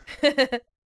poker.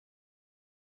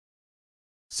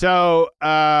 So, so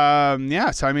I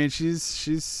mean,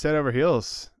 she's head over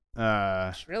heels.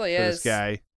 She really For is. this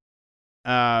guy.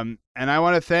 And I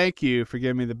want to thank you for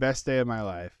giving me the best day of my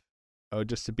life. Oh,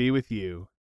 just to be with you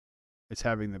is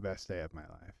having the best day of my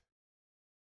life.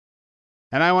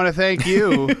 And I want to thank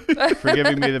you for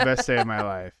giving me the best day of my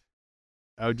life.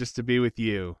 Oh, just to be with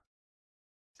you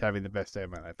is having the best day of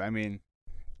my life. I mean,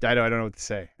 Dido, I don't know what to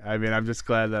say. I mean, I'm just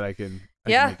glad that I can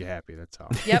make you happy. That's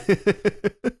all. Yep.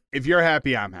 If you're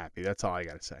happy, I'm happy. That's all I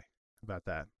got to say about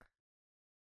that.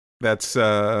 That's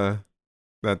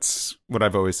what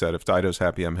I've always said. If Dido's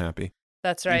happy, I'm happy.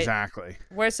 That's right. Exactly.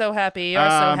 We're so happy. You're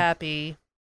so happy.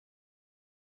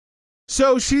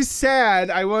 So she's sad.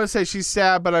 I want to say she's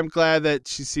sad, but I'm glad that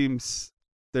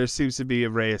there seems to be a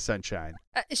ray of sunshine.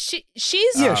 She's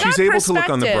she's got able to look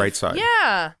on the perspective. bright side.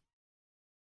 Yeah.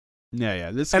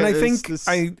 Yeah.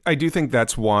 I do think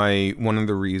that's why one of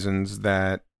the reasons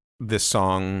that this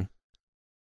song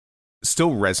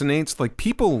still resonates. Like,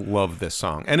 people love this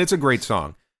song, and it's a great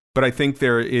song. But I think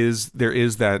there is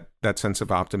that sense of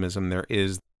optimism. There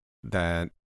is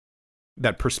that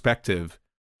perspective.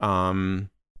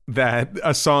 That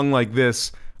a song like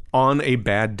this on a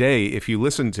bad day, if you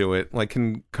listen to it, like,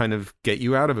 can kind of get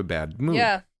you out of a bad mood.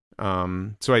 Yeah.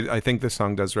 So I think this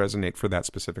song does resonate for that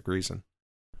specific reason.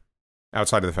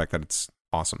 Outside of the fact that it's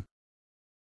awesome.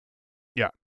 Yeah.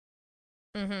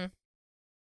 Mm-hmm.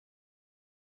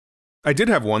 I did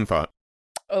have one thought.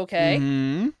 Okay.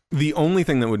 Mm-hmm. The only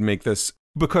thing that would make this,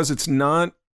 because it's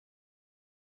not.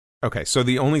 Okay, so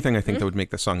the only thing I think that would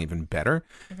make the song even better,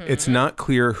 it's not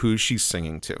clear who she's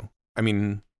singing to. I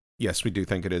mean, yes, we do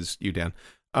think it is you, Dan.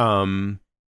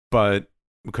 But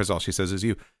because all she says is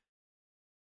you.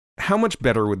 How much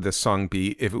better would this song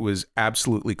be if it was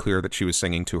absolutely clear that she was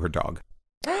singing to her dog?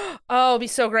 Oh, it'd be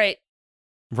so great.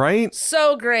 Right?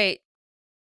 So great.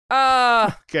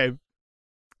 Okay.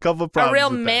 Couple of problems. A real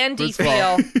with that. Mandy First of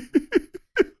all,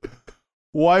 feel.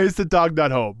 Why is the dog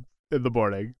not home in the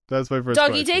morning? That's my first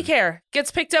Doggy question. daycare gets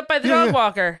picked up by the dog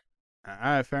walker. All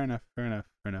right, fair enough.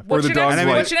 What's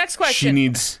your next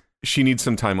question? She needs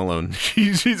some time alone.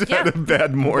 She's had a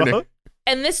bad morning. Well,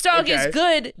 And this dog is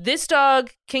good. This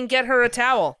dog can get her a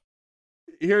towel.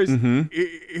 here's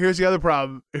the other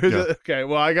problem. Okay,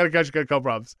 well, I got a couple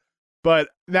problems. But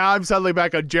now I'm suddenly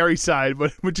back on Jerry's side,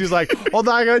 which is like, hold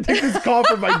on, I got to take this call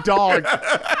from my dog.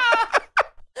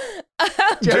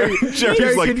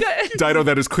 Jerry's like, Dido,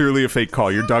 that is clearly a fake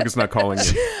call. Your dog is not calling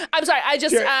you. I'm sorry.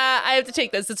 I have to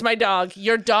take this. It's my dog.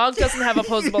 Your dog doesn't have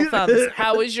opposable thumbs.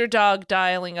 How is your dog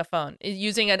dialing a phone?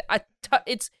 Using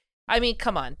I mean,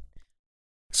 come on.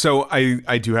 So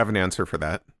I do have an answer for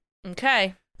that.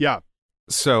 Okay. Yeah.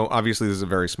 So obviously this is a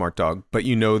very smart dog, but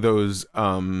you know those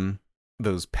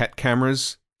pet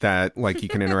cameras that, like, you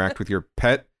can interact with your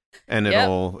pet and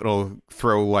it'll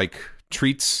throw like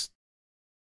treats.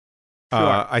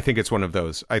 Sure. I think it's one of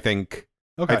those. I think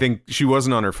Okay. I think she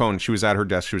wasn't on her phone. She was at her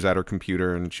desk. She was at her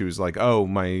computer, and she was like, "Oh,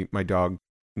 my dog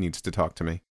needs to talk to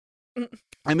me."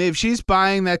 I mean, if she's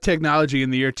buying that technology in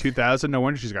the year 2000, no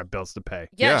wonder she's got bills to pay.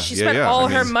 Yeah, she spent all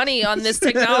her money on this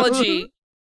technology.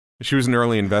 She was an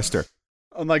early investor.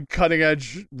 On like cutting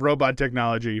edge robot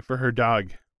technology for her dog.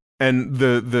 And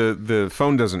the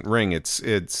phone doesn't ring. It's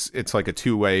like a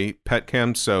two-way pet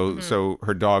cam. So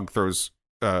her dog throws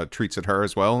treats at her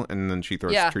as well, and then she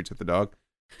throws treats at the dog.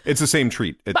 It's the same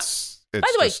treat. It's by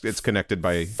the way, it's connected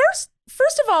by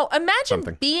first of all, imagine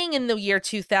something. being in the year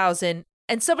 2000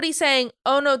 and somebody saying,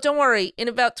 "Oh no, don't worry. In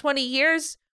about 20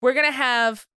 years, we're gonna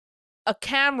have a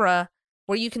camera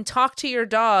where you can talk to your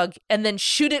dog and then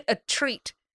shoot it a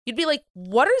treat." You'd be like,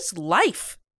 "What is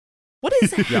life? What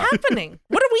is happening?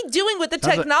 What are we doing with the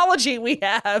technology we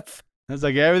have?" It's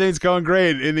like, everything's going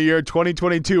great. In the year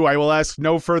 2022, I will ask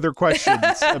no further questions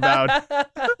about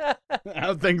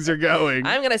how things are going.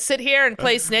 I'm going to sit here and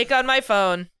play Snake on my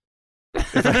phone.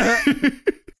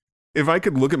 If I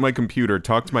could look at my computer,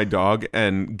 talk to my dog,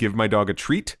 and give my dog a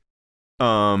treat,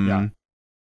 I'm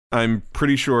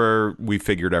pretty sure we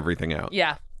figured everything out.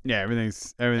 Yeah. Yeah,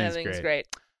 everything's great.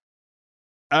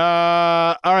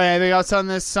 All right, anything else on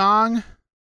this song?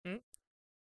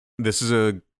 This is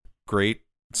a great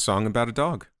song about a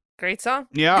dog. Great song.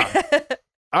 Yeah.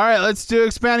 All right, let's do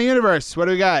Expanded Universe. What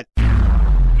do we got?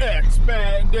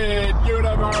 Expanded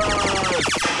Universe.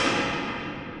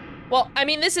 Well, I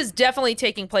mean, this is definitely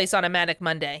taking place on a Manic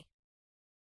Monday.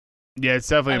 Yeah, it's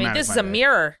definitely. This is a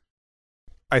mirror.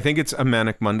 I think it's a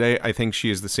Manic Monday. I think she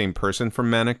is the same person from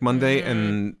Manic Monday,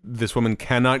 and this woman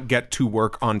cannot get to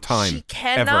work on time. She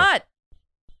cannot. Ever.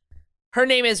 Her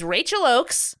name is Rachel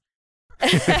Oakes.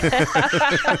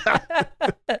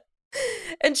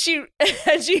 and she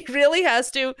really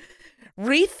has to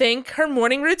rethink her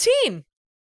morning routine.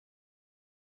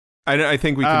 I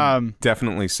think we can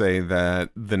definitely say that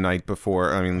the night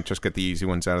before, I mean, just get the easy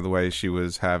ones out of the way, she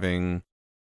was having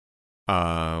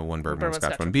one bourbon, one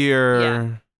scotch, one beer. Yeah.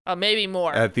 Oh, maybe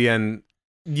more. At the end,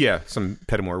 some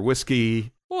Pettimore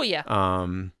whiskey. Oh, yeah.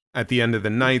 At the end of the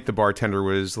night, the bartender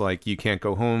was like, "You can't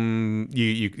go home.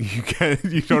 You can't.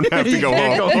 You don't have to go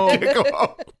home. You can't go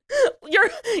home. Your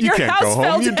can't house go home.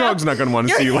 fell Your down. dog's not going to want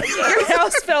to see you." Your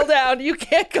house fell down. You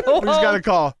can't go home. We just got a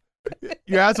call.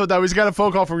 Your house fell down. We just got a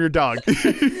phone call from your dog. You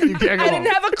can't go home. I didn't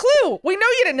have a clue. We know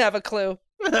you didn't have a clue.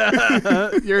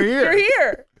 You're here. You're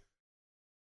here.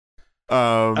 You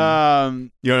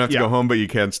don't have to go home, but you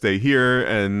can't stay here.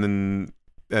 And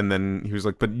then he was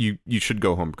like, "But you should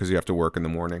go home because you have to work in the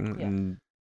morning." Yeah. And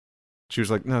she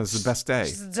was like, "No, this is the best day."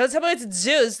 That's what to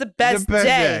do. It's the best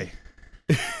day.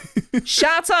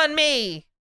 Shots on me.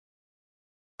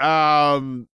 I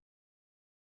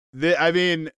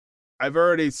mean, I've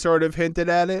already sort of hinted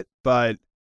at it, but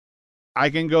I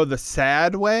can go the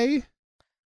sad way,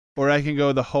 or I can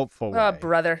go the hopeful way. Oh,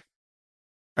 brother.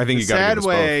 I think the you got to sad give us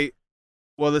way. both.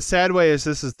 Well, the sad way is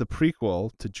this is the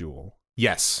prequel to Jewel.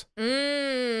 Yes.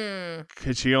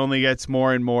 Because she only gets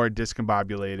more and more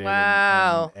discombobulated.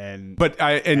 Wow. But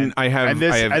I have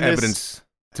evidence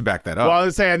to back that up. Well, I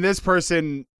was saying this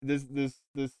person, this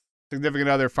significant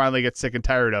other, finally gets sick and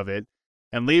tired of it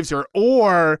and leaves her,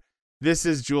 or this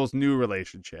is Jewel's new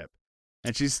relationship,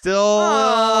 and she's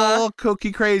still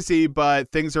cookie crazy,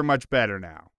 but things are much better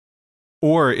now.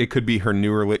 Or it could be her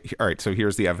new All right, so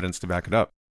here's the evidence to back it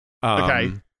up.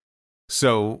 Okay.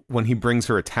 So when he brings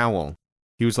her a towel,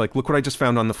 he was like, "Look what I just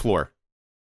found on the floor."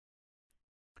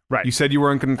 Right. You said you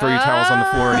weren't going to throw your towels on the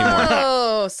floor anymore.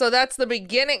 Oh, so that's the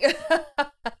beginning. It's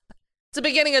the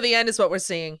beginning of the end is what we're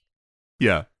seeing.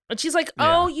 Yeah. And she's like,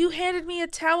 "Oh, you handed me a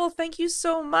towel. Thank you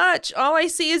so much. All I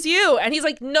see is you." And he's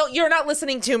like, "No, you're not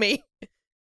listening to me.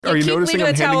 Are you noticing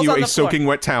I'm handing you a soaking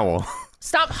wet towel?"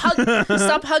 Stop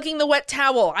hugging the wet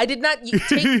towel. I did not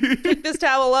pick this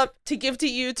towel up to give to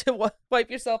you to wipe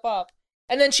yourself off.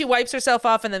 And then she wipes herself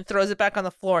off and then throws it back on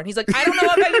the floor. And he's like, "I don't know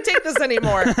if I can take this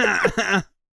anymore.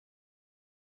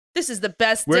 This is the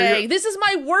best day. This is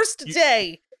my worst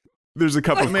day." There's a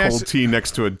cup of cold tea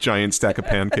next to a giant stack of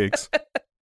pancakes.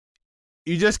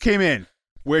 You just came in.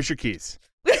 Where's your keys?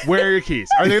 Where are your keys?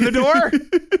 Are they in the door?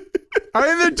 Are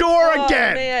they in the door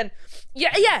again? Man.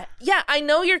 Yeah. I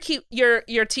know your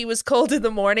tea was cold in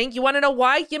the morning. You want to know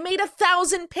why? You made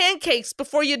 1,000 pancakes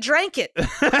before you drank it.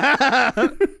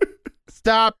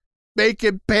 Stop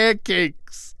making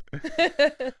pancakes.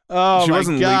 Oh, she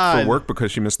wasn't late for work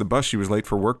because she missed the bus. She was late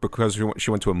for work because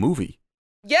she went to a movie.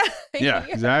 Yeah. Yeah,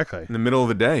 exactly. In the middle of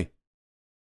the day.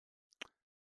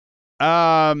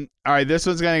 All right, this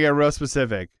one's gonna get real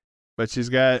specific, but she's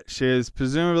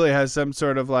presumably has some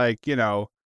sort of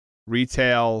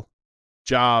retail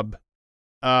job.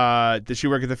 Does she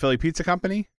work at the Philly Pizza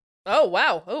Company? Oh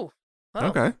wow! Oh.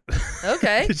 Okay.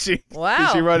 Okay. Wow. Did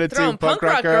she run into throwing punk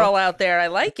rock girl out there? I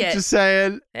like it. Just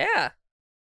saying. Yeah.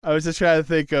 I was just trying to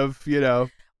think of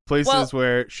places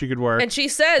where she could work, and she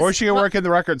says, or she could work in the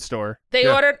record store. They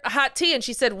ordered hot tea, and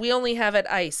she said, "We only have it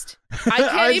iced.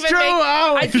 I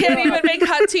can't even make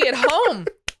hot tea at home.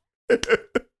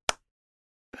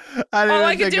 All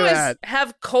I can do is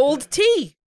have cold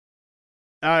tea."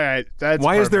 All right, that's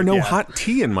why perfect, is there no hot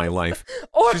tea in my life?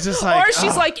 Or she's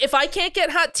like, if I can't get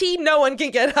hot tea, no one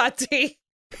can get hot tea.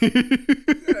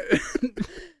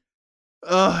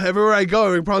 Everywhere I go, I'm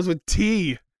having problems with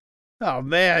tea. Oh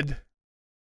man.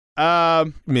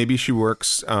 Maybe she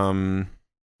works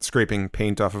scraping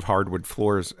paint off of hardwood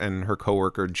floors, and her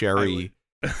coworker Jerry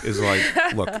is like,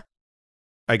 "Look,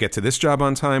 I get to this job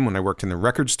on time. When I worked in the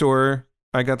record store,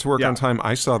 I got to work on time.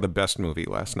 I saw the best movie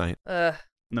last night." Let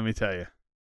me tell you,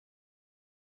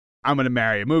 I'm gonna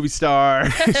marry a movie star.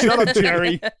 Shut up,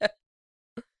 Jerry.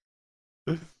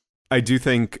 I do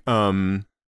think when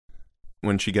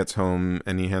she gets home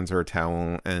and he hands her a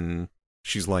towel, and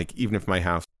she's like, "Even if my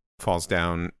house falls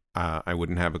down, I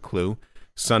wouldn't have a clue."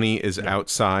 Sonny is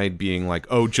outside being like,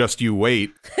 "Oh, just you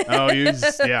wait." Oh,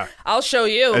 I'll show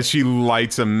you. As she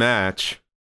lights a match.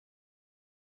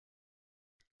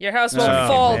 Your house won't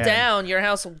fall down. Your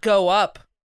house will go up.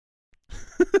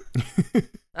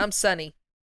 I'm Sonny.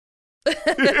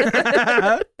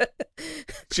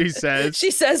 She says. She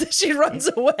says as she runs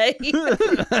away.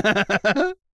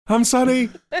 I'm Sonny.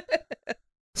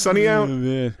 Sunny out.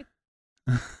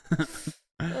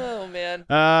 Oh man. You're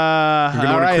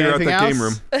gonna want to clear out that game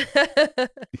room.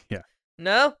 Yeah.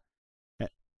 No. All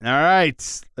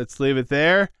right. Let's leave it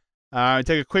there.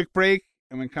 Take a quick break,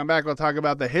 and when we come back, we'll talk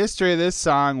about the history of this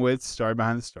song with Story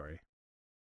Behind the Story.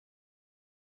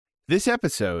 This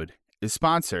episode is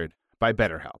sponsored by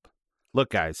BetterHelp. Look,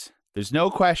 guys, there's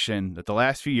no question that the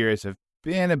last few years have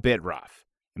been a bit rough.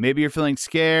 Maybe you're feeling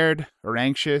scared or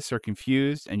anxious or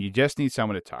confused, and you just need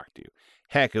someone to talk to.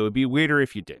 Heck, it would be weirder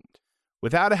if you didn't.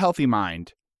 Without a healthy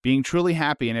mind, being truly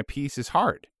happy and at peace is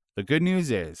hard. The good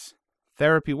news is,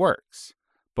 therapy works.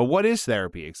 But what is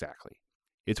therapy exactly?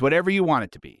 It's whatever you want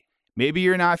it to be. Maybe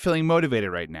you're not feeling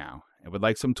motivated right now and would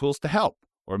like some tools to help.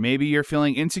 Or maybe you're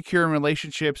feeling insecure in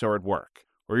relationships or at work.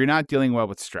 Or you're not dealing well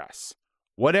with stress.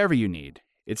 Whatever you need,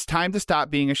 it's time to stop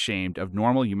being ashamed of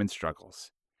normal human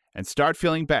struggles and start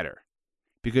feeling better,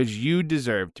 because you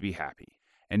deserve to be happy.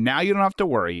 And now you don't have to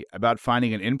worry about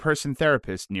finding an in-person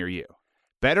therapist near you.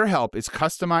 BetterHelp is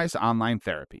customized online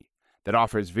therapy that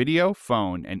offers video,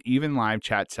 phone, and even live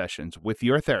chat sessions with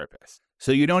your therapist,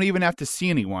 so you don't even have to see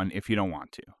anyone if you don't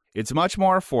want to. It's much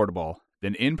more affordable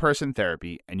than in-person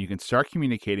therapy, and you can start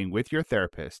communicating with your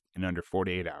therapist in under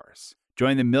 48 hours.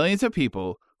 Join the millions of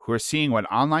people who are seeing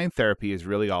what online therapy is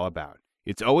really all about.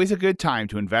 It's always a good time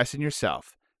to invest in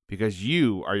yourself, because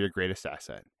you are your greatest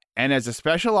asset. And as a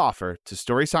special offer to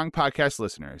Story Song Podcast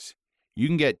listeners, you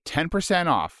can get 10%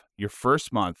 off your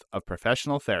first month of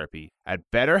professional therapy at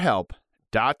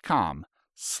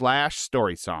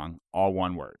betterhelp.com/storysong, all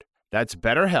one word. That's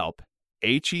BetterHelp,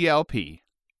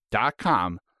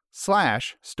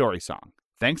 HELP.com/storysong.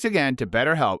 Thanks again to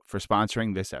BetterHelp for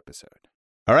sponsoring this episode.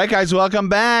 All right, guys, welcome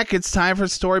back. It's time for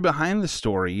Story Behind the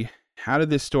Story. How did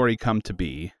this story come to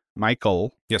be?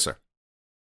 Michael. Yes, sir.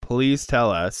 Please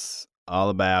tell us all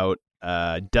about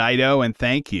Dido, and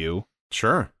thank you.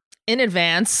 Sure. In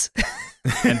advance.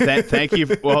 And thank you.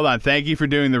 Well, hold on. Thank you for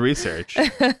doing the research.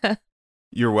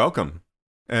 You're welcome.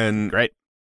 And great.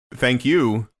 Thank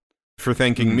you for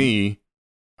thanking me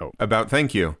about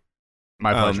thank you.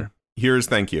 My pleasure. Here's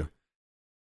thank you.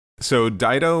 So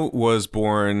Dido was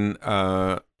born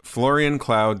Florian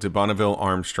Cloud de Bonneville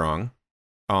Armstrong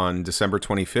on December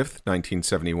 25th,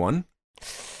 1971.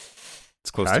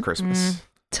 It's close to Christmas.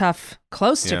 Tough.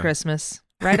 Close to Christmas.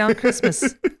 Right on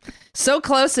Christmas. So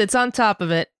close, it's on top of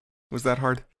it. Was that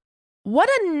hard? What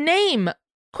a name.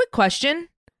 Quick question.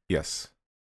 Yes.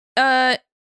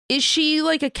 Is she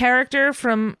like a character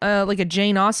from like a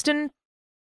Jane Austen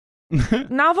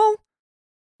novel?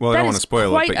 Well, I don't want to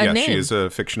spoil it, but yes, she is a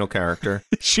fictional character.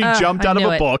 She jumped out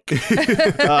of a book.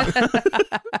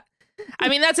 I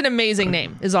mean, that's an amazing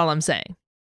name, is all I'm saying.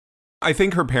 I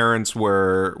think her parents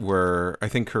were I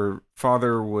think her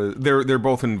father was they're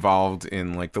both involved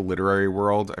in like the literary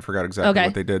world. I forgot exactly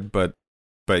what they did, but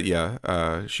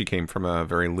yeah, she came from a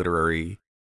very literary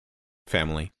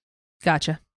family.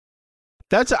 Gotcha.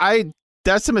 That's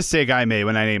a mistake I made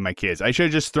when I named my kids. I should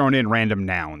have just thrown in random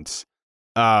nouns.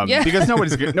 Because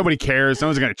nobody cares. No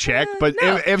one's going to check. But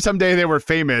if someday they were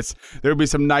famous, there would be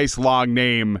some nice long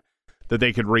name that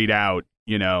they could read out,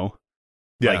 you know,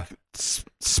 like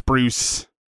Spruce.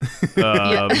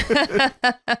 I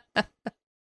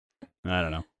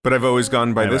don't know. But I've always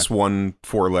gone by this one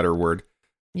 4-letter word.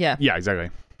 Yeah. Yeah,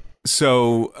 exactly.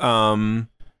 So,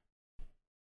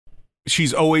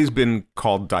 she's always been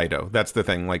called Dido. That's the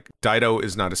thing. Like, Dido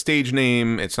is not a stage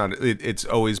name. It's not. It's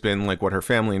always been like what her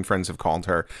family and friends have called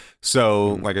her.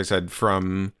 So, like I said,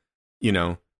 from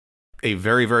a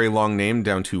very, very long name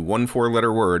down to one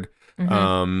 4-letter word.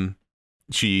 Mm-hmm.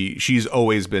 She's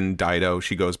always been Dido.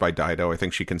 She goes by Dido. I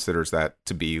think she considers that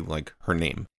to be like her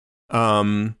name.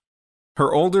 Her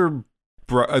older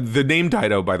the name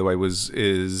Dido, by the way,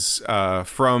 is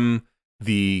from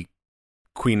the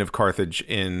Queen of Carthage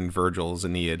in Virgil's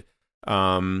Aeneid.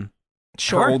 Her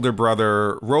older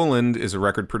brother Roland is a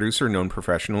record producer known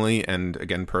professionally and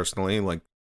again personally. Like,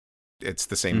 it's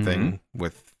the same thing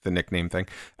with the nickname thing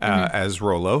as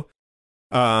Rollo.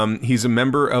 He's a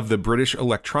member of the British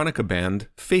electronica band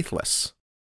Faithless.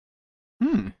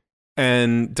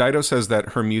 And Dido says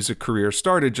that her music career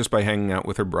started just by hanging out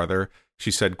with her brother.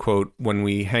 She said, quote, "When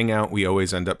we hang out, we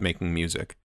always end up making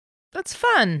music." That's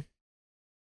fun.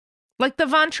 Like the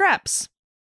Von Trapps.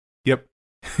 Yep.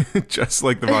 Just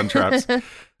like the Von Trapps.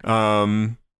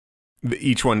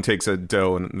 Each one takes a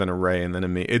do and then a re and then a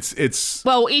mi. It's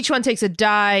well, each one takes a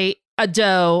die, a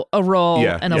do, a roll,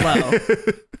 and a low.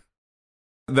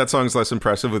 That song's less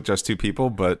impressive with just two people,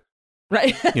 but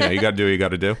right. You got to do what you got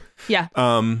to do. Yeah.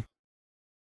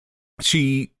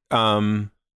 She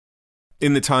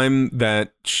in the time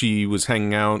that she was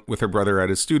hanging out with her brother at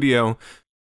his studio,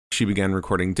 she began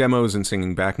recording demos and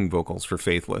singing backing vocals for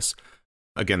Faithless.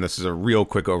 Again, this is a real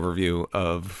quick overview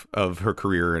of her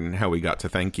career and how we got to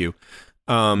Thank You.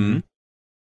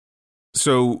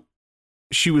 So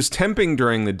she was temping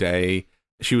during the day,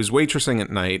 she was waitressing at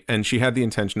night, and she had the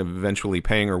intention of eventually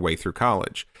paying her way through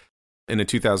college. In a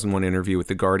 2001 interview with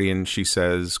The Guardian, she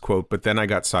says, quote, "But then I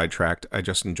got sidetracked. I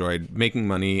just enjoyed making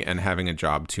money and having a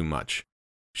job too much."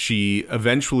 She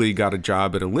eventually got a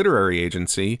job at a literary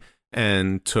agency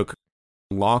and took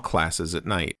law classes at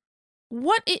night.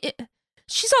 What?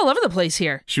 She's all over the place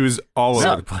here. She was all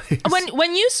over the place.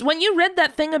 When you read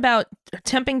that thing about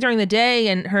temping during the day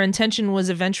and her intention was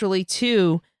eventually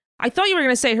to, I thought you were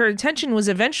going to say her intention was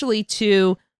eventually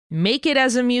to make it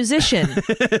as a musician.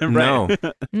 No.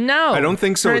 No. I don't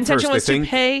think so. Her at intention first. was to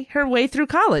pay her way through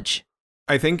college.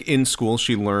 I think in school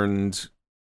she learned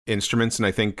instruments, and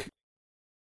I think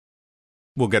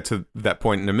we'll get to that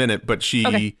point in a minute, but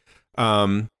she,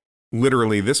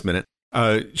 literally this minute,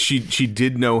 she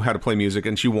did know how to play music,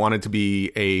 and she wanted to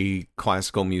be a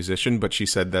classical musician, but she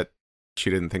said that she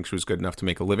didn't think she was good enough to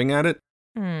make a living at it.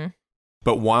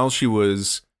 But while she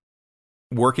was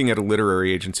working at a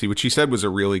literary agency, which she said was a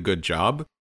really good job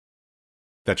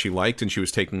that she liked, and she was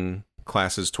taking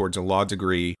classes towards a law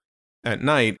degree at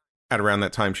night, at around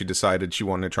that time she decided she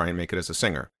wanted to try and make it as a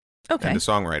singer and a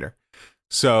songwriter.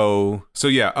 So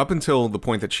yeah, up until the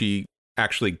point that she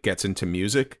actually gets into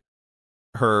music,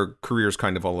 her career's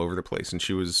kind of all over the place, and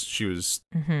she was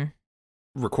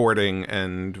recording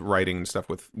and writing and stuff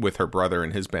with her brother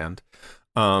and his band.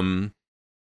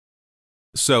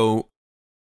 So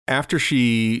after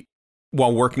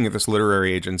while working at this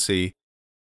literary agency,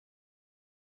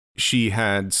 she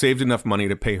had saved enough money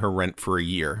to pay her rent for a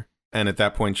year, and at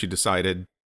that point she decided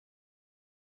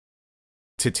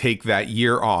to take that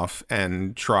year off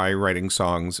and try writing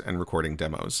songs and recording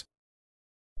demos.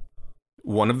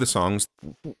 One of the songs...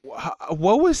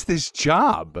 What was this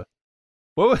job?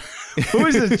 What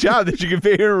was this job that you could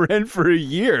pay her rent for a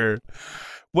year?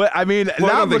 What I mean,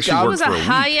 well, now she was a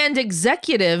high-end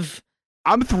executive.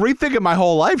 I'm rethinking my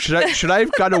whole life. Should I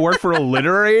have gone to work for a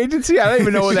literary agency? I don't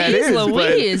even know what that is.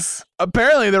 Louise.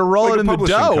 Apparently, they're rolling in the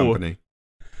dough. Company.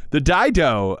 The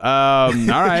Dido. All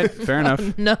right, fair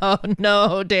enough.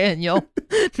 No, Daniel.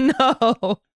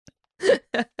 No.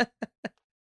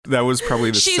 That was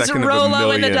probably the She's second Rolo of a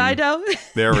million. in the Dido.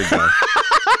 There we go.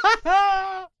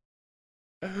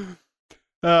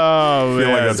 Oh, I feel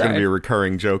like that's going to be a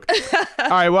recurring joke. All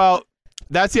right, well,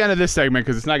 that's the end of this segment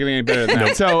because it's not getting any better than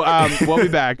that. So we'll be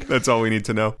back. That's all we need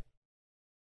to know.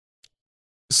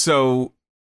 So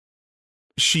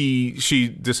she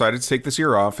decided to take this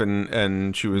year off,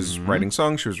 and she was writing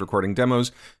songs, she was recording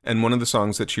demos, and one of the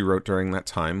songs that she wrote during that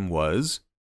time was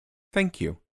Thank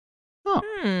You. Oh,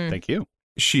 thank you.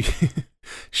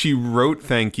 She wrote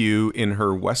Thank You in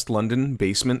her West London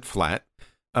basement flat.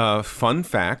 Fun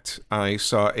fact, I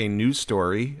saw a news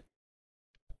story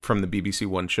from the BBC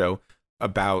One show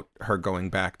about her going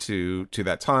back to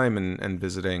that time and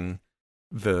visiting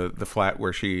the flat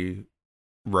where she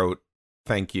wrote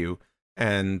Thank You.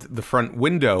 And the front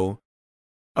window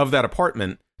of that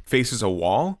apartment faces a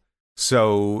wall.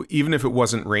 So even if it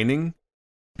wasn't raining,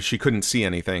 she couldn't see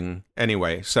anything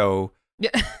anyway. So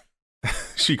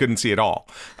she couldn't see it all.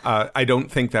 I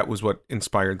don't think that was what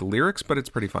inspired the lyrics, but it's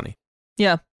pretty funny.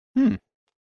 Yeah.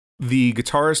 The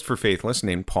guitarist for Faithless,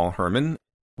 named Paul Herman,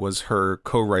 was her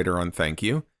co-writer on Thank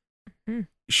You.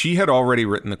 She had already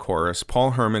written the chorus.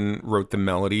 Paul Herman wrote the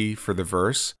melody for the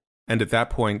verse. And at that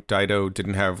point, Dido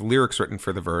didn't have lyrics written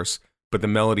for the verse, but the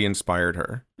melody inspired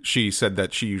her. She said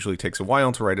that she usually takes a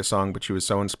while to write a song, but she was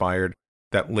so inspired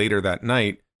that later that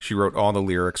night, she wrote all the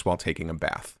lyrics while taking a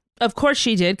bath. Of course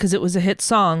she did, because it was a hit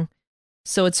song.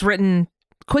 So it's written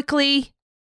quickly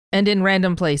and in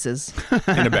random places.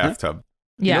 In a bathtub.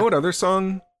 Yeah. You know what other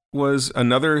song was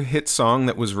another hit song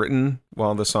that was written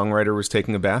while the songwriter was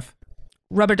taking a bath?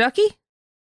 Rubber Ducky?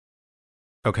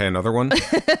 Okay, another one.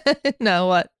 No,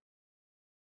 what?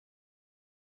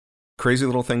 Crazy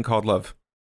Little Thing Called Love.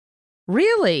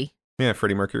 Really? Yeah,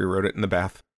 Freddie Mercury wrote it in the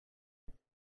bath.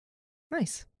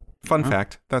 Nice. Fun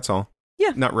fact, that's all.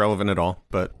 Yeah. Not relevant at all,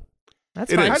 but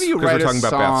that's it fine. is. How do you because write we're talking a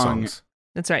about bath song? songs.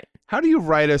 That's right. How do you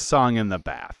write a song in the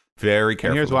bath? Very And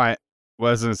careful. here's why. Well,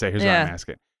 I was going to say, here's what I'm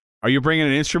asking. Are you bringing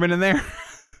an instrument in there?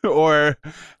 Or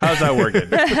how's that working?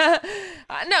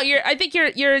 No, I think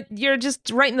you're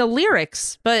just writing the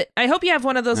lyrics, but I hope you have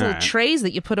one of those little trays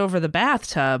that you put over the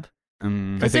bathtub. I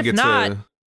think if it's not,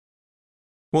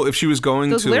 well, if she was going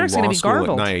those to lyrics are law gonna be school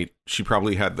garbled. at night, she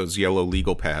probably had those yellow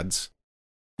legal pads.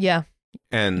 Yeah.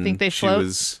 And You think they she float?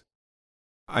 was,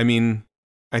 I mean,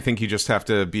 I think you just have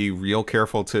to be real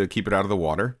careful to keep it out of the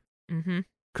water. Mm-hmm.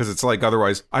 Because it's like,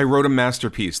 otherwise, I wrote a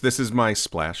masterpiece. This is my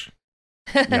splash.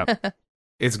 Yep.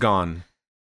 It's gone.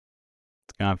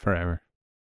 It's gone forever.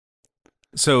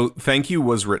 So Thank You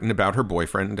was written about her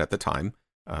boyfriend at the time.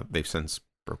 They've since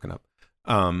broken up.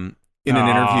 In an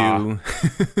interview,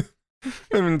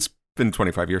 I mean, it's been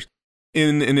 25 years.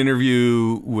 In an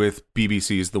interview with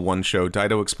BBC's The One Show,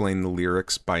 Dido explained the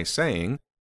lyrics by saying,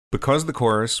 because the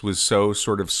chorus was so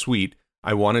sort of sweet,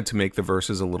 I wanted to make the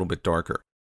verses a little bit darker.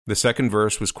 The second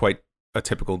verse was quite a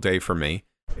typical day for me.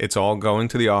 It's all going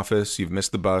to the office, you've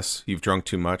missed the bus, you've drunk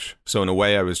too much. So in a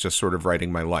way, I was just sort of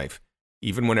writing my life.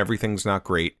 Even when everything's not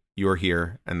great, you're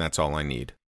here, and that's all I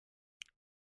need.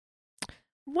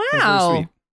 Wow.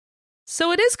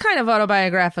 So it is kind of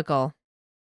autobiographical.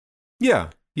 Yeah,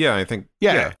 I think.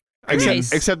 Yeah. I mean,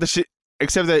 Nice. Except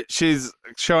that she's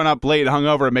showing up late,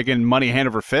 hungover, and making money hand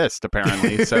over fist,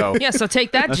 apparently. So Yeah, so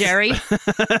take that, Jerry.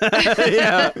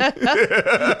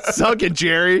 yeah. Suck it,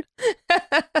 Jerry.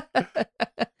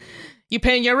 You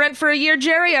paying your rent for a year,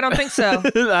 Jerry? I don't think so.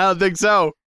 I don't think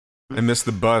so. I missed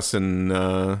the bus, and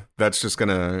that's just going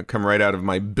to come right out of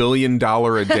my $1 billion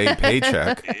a day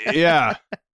paycheck. Yeah.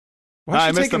 Why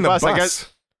I missed the bus. I guess. I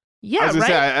Yeah, was gonna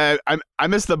right. say, I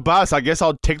missed the bus. I guess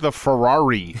I'll take the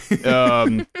Ferrari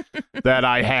that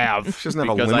I have She doesn't have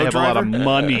a because limo I have a lot of driver?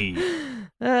 money.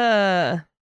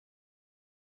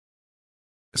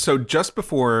 So just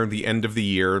before the end of the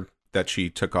year that she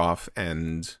took off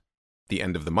and the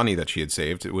end of the money that she had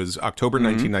saved, it was October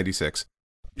 1996,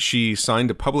 she signed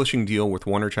a publishing deal with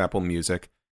Warner Chappell Music,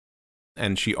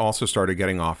 and she also started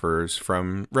getting offers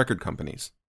from record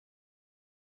companies.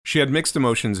 She had mixed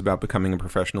emotions about becoming a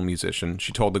professional musician.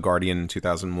 She told The Guardian in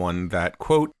 2001 that,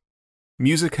 quote,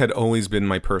 music had always been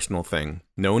my personal thing.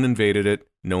 No one invaded it.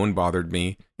 No one bothered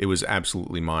me. It was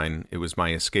absolutely mine. It was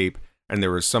my escape. And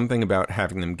there was something about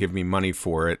having them give me money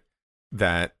for it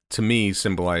that, to me,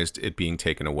 symbolized it being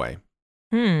taken away.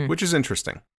 Which is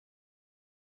interesting.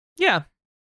 Yeah.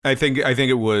 I think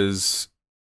it was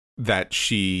that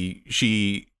she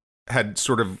had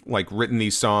sort of like written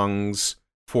these songs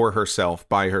for herself,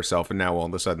 by herself, and now all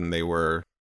of a sudden it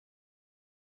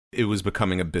was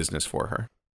becoming a business for her.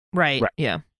 Right.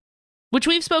 Yeah. Which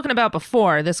we've spoken about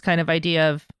before, this kind of idea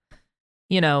of,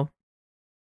 I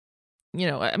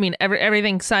mean,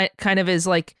 everything kind of is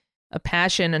like a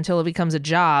passion until it becomes a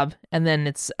job, and then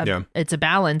it's a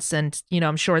balance. And,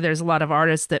 I'm sure there's a lot of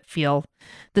artists that feel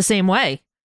the same way.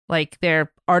 Like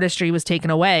their artistry was taken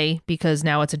away because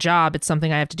now it's a job. It's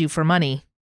something I have to do for money.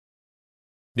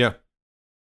 Yeah.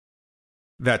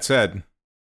 That said,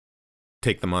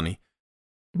 take the money.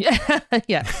 Yeah.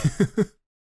 Yeah.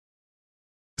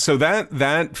 So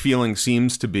that feeling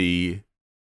seems to be,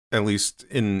 at least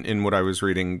in what I was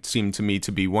reading, seemed to me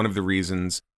to be one of the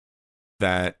reasons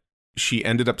that she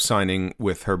ended up signing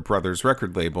with her brother's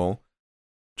record label,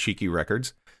 Cheeky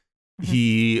Records. Mm-hmm.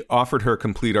 He offered her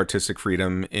complete artistic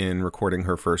freedom in recording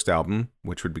her first album,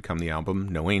 which would become the album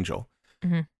No Angel.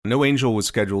 Mm-hmm. No Angel was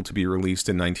scheduled to be released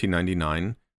in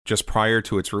 1999. Just prior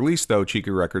to its release, though, Cheeky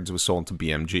Records was sold to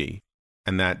BMG,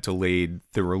 and that delayed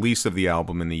the release of the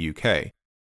album in the UK.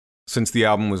 Since the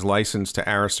album was licensed to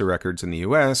Arista Records in the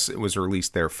US, it was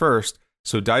released there first,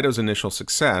 so Dido's initial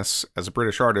success as a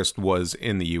British artist was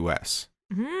in the US.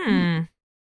 Mm.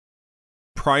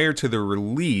 Prior to the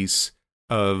release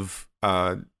of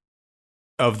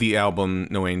the album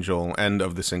No Angel and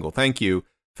of the single Thank You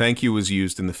was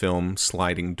used in the film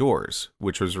Sliding Doors,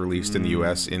 which was released in the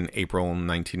US in April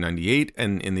 1998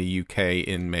 and in the UK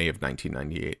in May of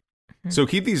 1998. So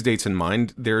keep these dates in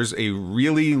mind. There's a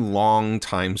really long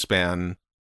time span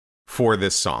for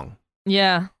this song.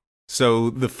 Yeah. So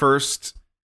the first,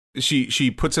 she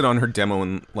puts it on her demo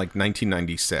in like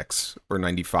 1996 or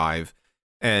 95.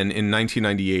 And in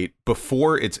 1998,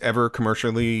 before it's ever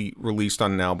commercially released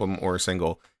on an album or a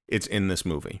single, it's in this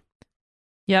movie.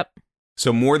 Yep.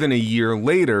 So more than a year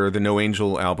later, the No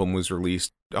Angel album was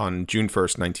released on June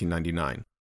 1st, 1999.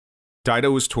 Dido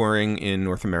was touring in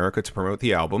North America to promote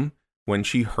the album when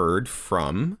she heard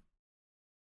from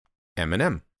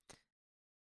Eminem.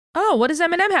 Oh, what does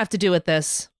Eminem have to do with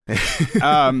this?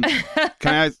 Can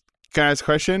I ask a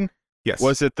question? Yes.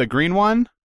 Was it the green one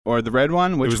or the red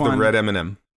one? Which it was one? the red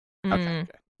Eminem. Okay.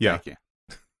 Yeah. Thank you.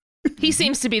 He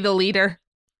seems to be the leader.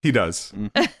 He does.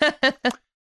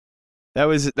 That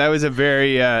was a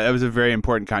very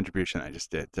important contribution I just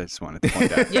did. I just wanted to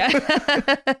point out.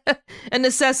 Yeah. A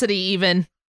necessity even.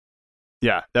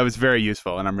 Yeah, that was very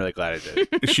useful, and I'm really glad I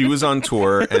did. She was on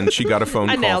tour, and she got a phone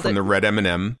I call nailed from it. the red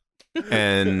Eminem,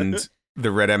 and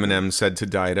the red Eminem said to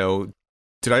Dido,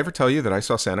 "Did I ever tell you that I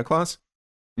saw Santa Claus?"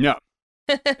 No.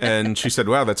 And she said,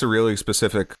 "Wow, that's a really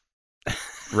specific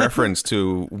reference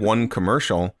to one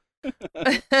commercial.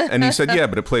 And he said, yeah,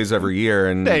 but it plays every year.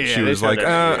 And she was like,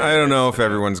 I don't know if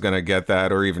everyone's going to get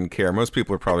that or even care. Most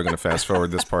people are probably going to fast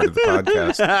forward this part of the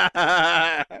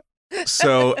podcast.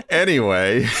 So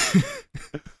anyway,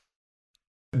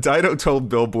 Dido told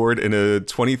Billboard in a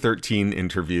 2013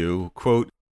 interview, quote,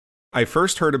 I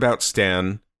first heard about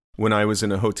Stan when I was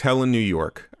in a hotel in New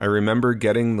York. I remember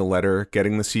getting the letter,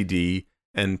 getting the CD,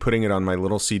 and putting it on my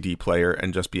little CD player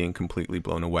and just being completely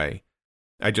blown away.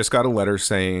 I just got a letter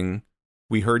saying,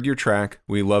 we heard your track,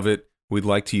 we love it, we'd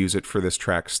like to use it for this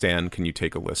track, Stan, can you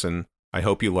take a listen? I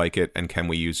hope you like it, and can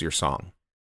we use your song?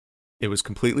 It was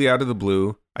completely out of the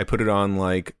blue. I put it on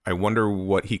like, I wonder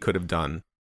what he could have done.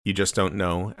 You just don't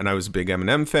know, and I was a big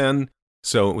Eminem fan,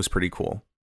 so it was pretty cool.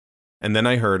 And then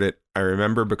I heard it. I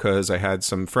remember because I had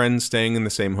some friends staying in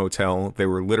the same hotel. They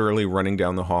were literally running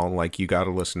down the hall like, you got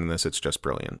to listen to this, it's just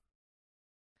brilliant.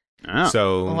 Oh.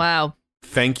 So, wow.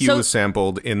 Thank You was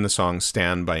sampled in the song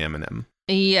Stan by Eminem.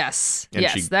 Yes. And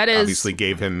yes, she that is obviously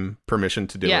gave him permission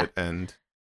to do it. And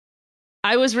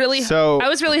I was really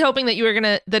hoping that you were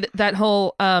gonna that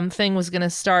whole thing was gonna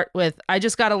start with I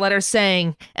just got a letter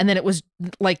saying, and then it was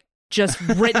like just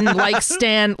written like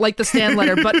the Stan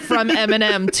letter, but from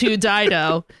Eminem to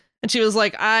Dido. And she was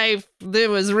like, it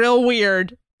was real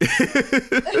weird.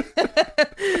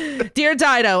 Dear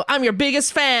Dido, I'm your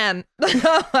biggest fan.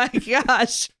 Oh my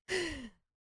gosh.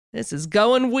 This is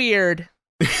going weird.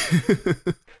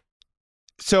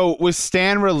 So was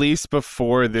Stan released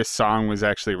before this song was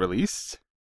actually released?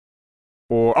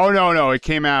 Or no, it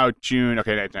came out June.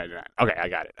 Okay, okay, I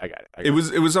got it. It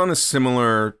was on a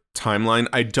similar timeline.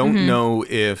 I don't know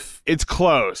if it's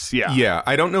close. Yeah. Yeah,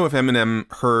 I don't know if Eminem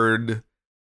heard,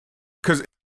 because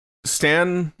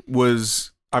Stan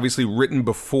was obviously written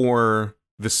before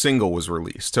the single was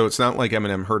released. So it's not like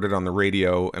Eminem heard it on the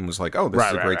radio and was like, oh, this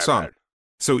is a great song. Right.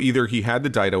 So either he had the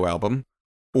Dido album,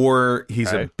 or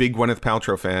he's a big Gwyneth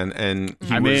Paltrow fan, and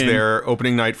he was there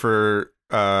opening night for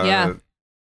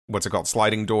what's it called?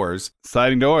 Sliding Doors.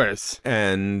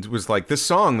 And was like, this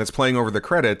song that's playing over the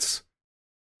credits,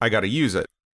 I got to use it.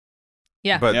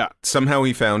 Yeah. But somehow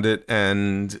he found it.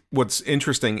 And what's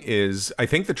interesting is I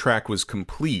think the track was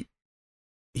complete.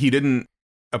 He didn't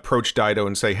approach Dido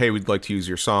and say, hey, we'd like to use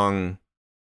your song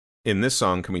in this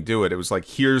song. Can we do it? It was like,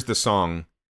 here's the song.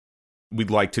 We'd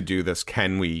like to do this.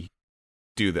 Can we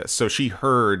do this? So she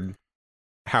heard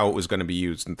how it was going to be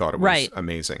used and thought it was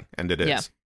amazing. And it is. Yeah.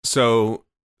 So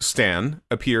Stan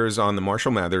appears on the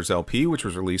Marshall Mathers LP, which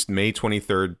was released May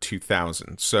 23rd,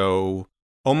 2000. So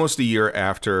almost a year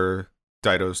after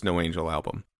Dido's No Angel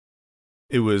album.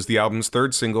 It was the album's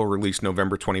third single, released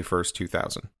November 21st,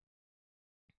 2000.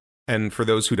 And for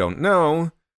those who don't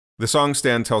know, the song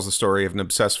Stan tells the story of an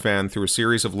obsessed fan through a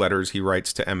series of letters he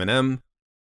writes to Eminem.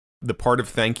 The part of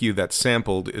Thank You that's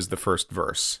sampled is the first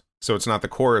verse. So it's not the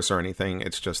chorus or anything.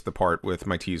 It's just the part with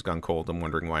my tea's gone cold. I'm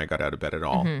wondering why I got out of bed at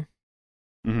all.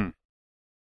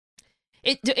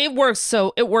 It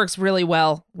works really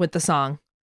well with the song.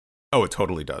 Oh, it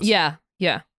totally does. Yeah.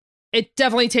 It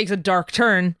definitely takes a dark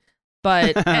turn,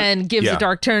 but and gives a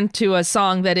dark turn to a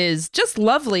song that is just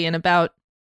lovely and about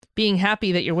being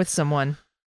happy that you're with someone.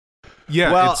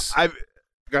 Yeah. Well,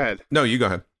 go ahead. No, you go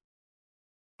ahead.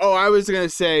 Oh, I was going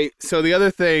to say, so the other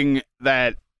thing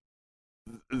that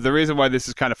the reason why this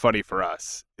is kind of funny for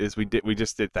us is we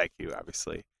just did Thank You,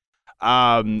 obviously.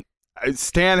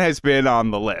 Stan has been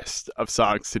on the list of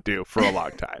songs to do for a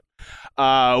long time.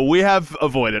 We have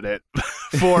avoided it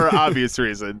for obvious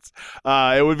reasons.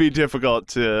 It would be difficult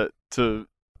to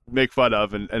make fun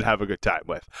of and have a good time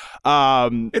with.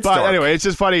 But dark. Anyway, it's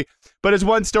just funny. But it's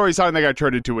one story song that got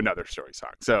turned into another story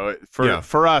song. So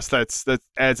for us, that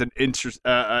adds an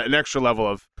extra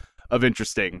level of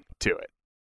interesting to it.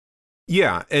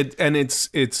 Yeah, and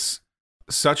it's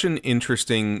such an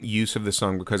interesting use of the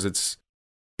song because it's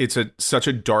such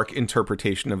a dark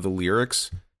interpretation of the lyrics,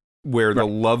 where the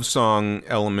love song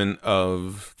element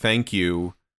of Thank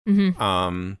You,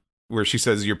 where she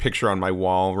says, your picture on my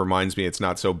wall reminds me it's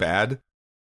not so bad.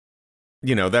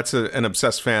 You know, that's an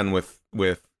obsessed fan with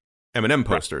Eminem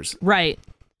posters. Right.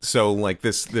 So like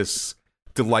this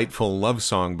delightful love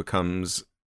song becomes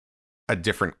a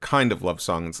different kind of love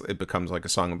song. It becomes like a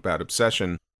song about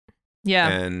obsession. Yeah.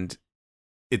 And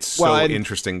it's so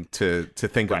interesting to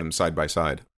think of them side by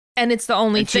side. And it's the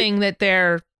only thing that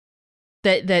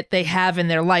they have in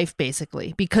their life,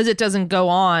 basically, because it doesn't go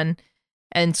on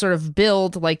and sort of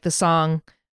build like the song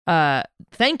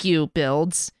Thank You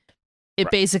builds.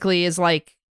 It basically is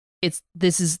like,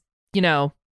 this is, you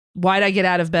know, why'd I get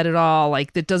out of bed at all?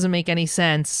 Like, that doesn't make any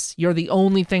sense. You're the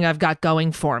only thing I've got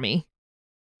going for me.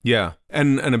 Yeah.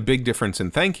 And a big difference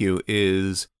in Thank You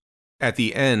is at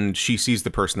the end, she sees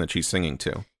the person that she's singing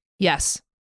to. Yes.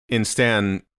 In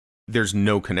Stan, there's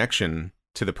no connection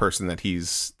to the person that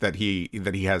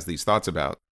he has these thoughts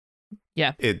about.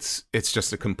 Yeah. It's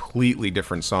just a completely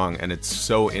different song, and it's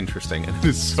so interesting, and it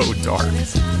is so dark.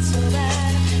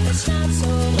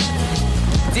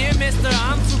 Dear mister,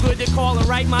 I'm too good to call and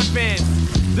write my fans.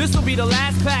 This will be the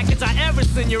last package I ever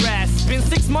send your ass. It's been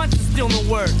 6 months and still no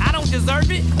word. I don't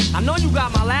deserve it. I know you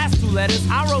got my last 2 letters.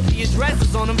 I wrote the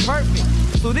addresses on them perfect.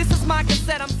 So this is my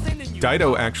cassette I'm sending you.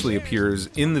 Dido actually appears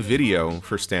in the video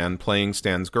for Stan playing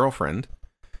Stan's girlfriend.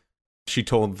 She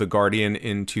told The Guardian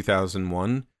in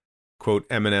 2001, quote,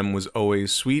 Eminem was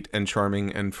always sweet and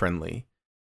charming and friendly.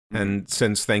 And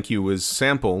since Thank You was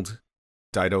sampled,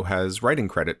 Dido has writing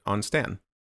credit on Stan.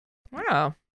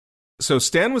 Wow. So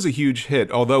Stan was a huge hit,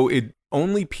 although it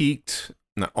only peaked,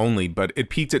 not only, but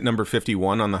it peaked at number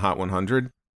 51 on the Hot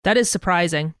 100. That is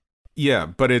surprising. Yeah,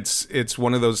 but it's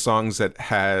one of those songs that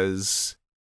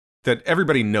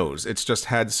everybody knows. It's just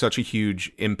had such a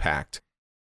huge impact.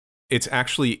 It's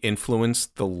actually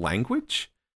influenced the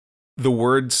language. The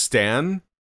word Stan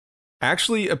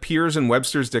actually appears in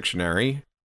Webster's dictionary.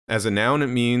 As a noun, it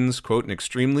means, quote, an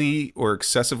extremely or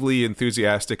excessively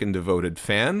enthusiastic and devoted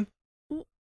fan.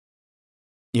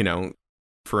 You know,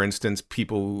 for instance,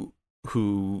 people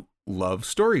who love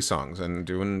story songs and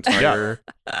do an entire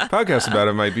podcast about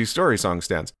it might be story song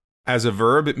stans. As a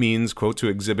verb, it means, quote, to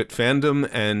exhibit fandom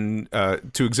and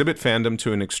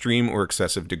to an extreme or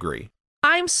excessive degree.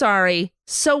 I'm sorry.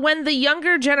 So when the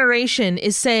younger generation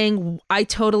is saying, I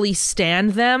totally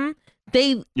stand them,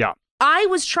 I have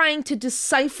been trying to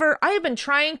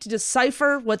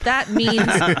decipher what that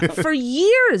means for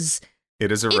years.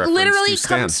 It is a reference to Stan. It literally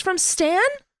comes from Stan?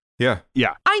 Yeah.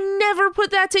 Yeah. I never put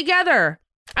that together.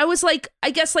 I was like, I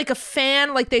guess like a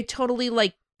fan, like they totally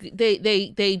like,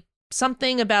 they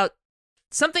something that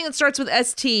starts with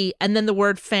ST and then the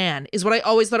word fan is what I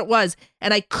always thought it was.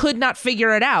 And I could not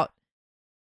figure it out.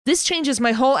 This changes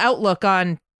my whole outlook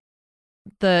on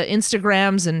the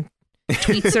Instagrams and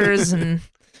tweetsers and...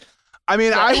 I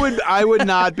mean, I would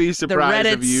not be surprised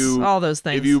the Reddits, if you all those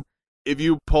things. If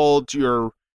you pulled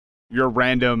your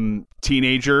random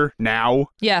teenager now,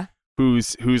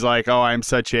 who's like, oh, I'm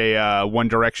such a One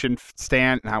Direction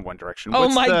stan, not One Direction. Oh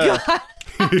my god!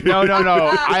 No.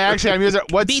 I'm using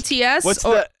what's BTS. What's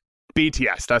the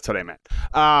BTS? That's what I meant.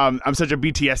 I'm such a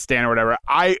BTS stan or whatever.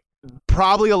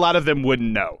 Probably a lot of them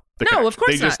wouldn't know. No, of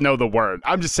course they just know the word.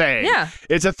 I'm just saying. Yeah.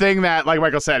 It's a thing that, like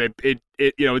Michael said, it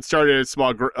started a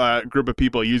small group of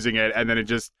people using it, and then it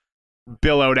just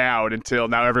billowed out until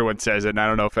now everyone says it, and I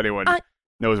don't know if anyone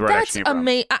knows where it actually came from.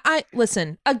 That's amazing.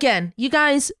 Listen, again, you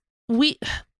guys, we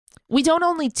don't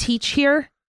only teach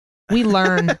here, we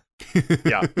learn.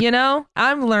 Yeah. You know,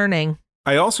 I'm learning.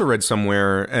 I also read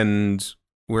somewhere, and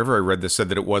wherever I read this said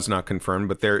that it was not confirmed,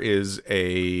 but there is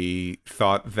a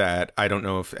thought that, I don't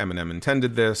know if Eminem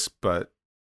intended this, but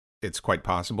it's quite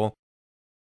possible,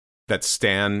 that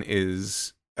Stan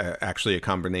is actually a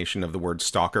combination of the word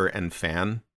stalker and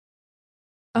fan.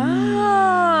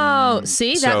 Oh,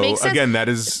 see, that makes sense. Again, that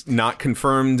is not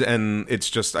confirmed, and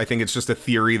I think it's just a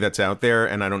theory that's out there,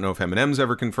 and I don't know if Eminem's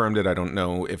ever confirmed it. I don't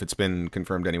know if it's been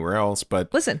confirmed anywhere else,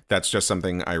 but listen, that's just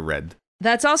something I read.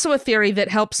 That's also a theory that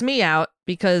helps me out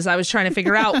because I was trying to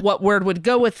figure out what word would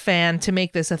go with fan to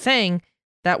make this a thing.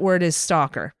 That word is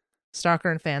stalker. Stalker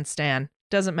and fan stan.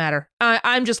 Doesn't matter.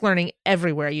 I'm just learning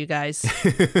everywhere, you guys.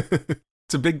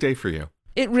 It's a big day for you.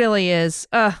 It really is.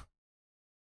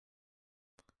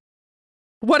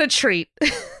 What a treat.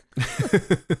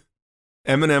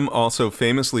 Eminem also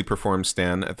famously performed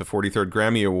Stan at the 43rd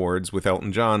Grammy Awards with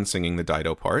Elton John singing the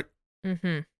Dido part.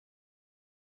 Mm-hmm.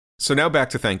 So now back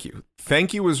to Thank You.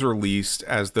 Thank You was released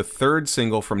as the third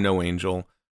single from No Angel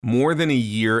more than a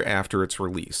year after its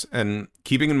release. And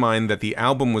keeping in mind that the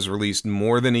album was released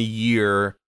more than a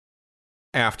year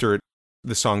after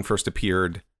the song first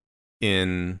appeared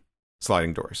in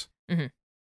Sliding Doors. Mm-hmm.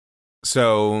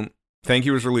 So Thank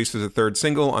You was released as a third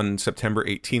single on September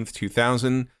 18th,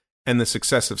 2000, and the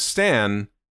success of Stan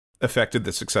affected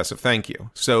the success of Thank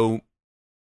You. So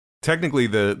technically,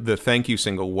 the Thank You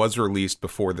single was released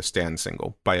before the Stan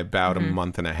single by about a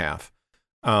month and a half.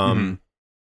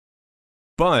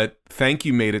 But Thank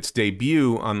You made its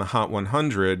debut on the Hot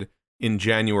 100 in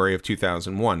January of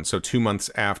 2001, so 2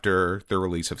 months after the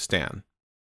release of Stan.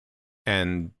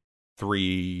 And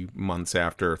 3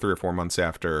 or 4 months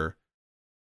after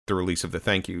the release of the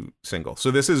Thank You single.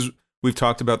 So we've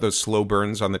talked about those slow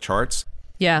burns on the charts.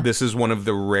 Yeah. This is one of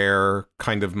the rare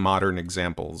kind of modern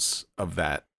examples of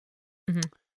that. Mm-hmm.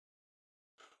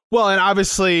 Well, and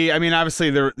obviously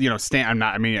there, Stan,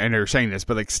 I know you're saying this,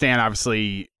 but like Stan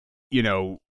obviously,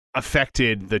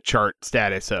 affected the chart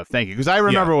status of Thank You. Because I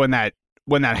remember when that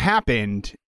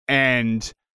happened,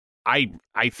 and I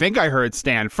think I heard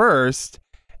Stan first,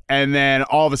 and then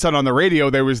all of a sudden on the radio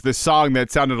there was this song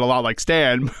that sounded a lot like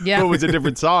Stan, but it was a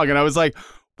different song, and I was like,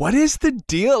 what is the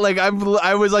deal? Like I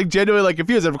was like genuinely like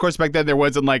confused. And of course back then there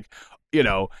wasn't like,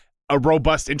 a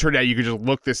robust internet you could just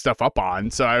look this stuff up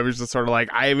on. So I was just sort of like,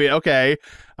 okay.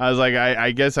 I was like,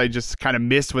 I guess I just kind of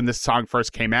missed when this song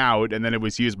first came out, and then it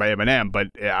was used by Eminem. But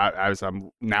I'm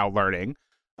now learning,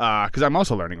 because I'm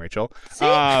also learning, Rachel.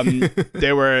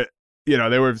 They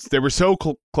were so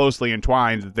closely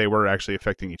entwined that they were actually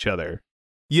affecting each other.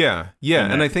 Yeah,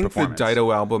 and I think the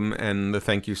Dido album and the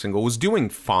Thank You single was doing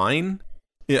fine.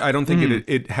 I don't think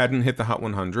it hadn't hit the Hot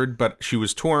 100, but she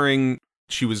was touring,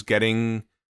 she was getting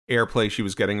airplay, she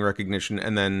was getting recognition,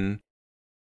 and then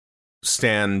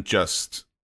Stan just,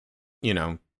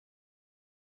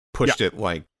 pushed it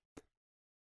like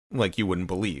you wouldn't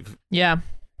believe. Yeah.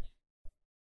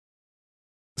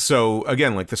 So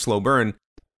again, like the slow burn,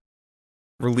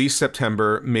 released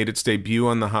September, made its debut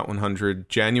on the Hot 100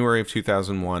 January of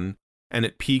 2001, and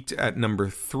it peaked at number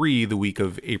 3 the week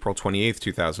of April 28th,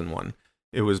 2001.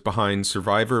 It was behind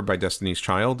Survivor by Destiny's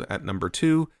Child at number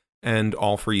 2, and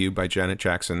All For You by Janet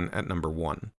Jackson at number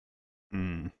 1.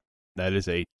 That is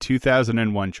a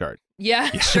 2001 chart. Yeah,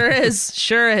 sure is.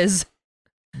 Sure is.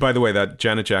 By the way, that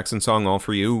Janet Jackson song, All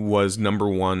For You, was number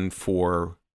 1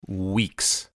 for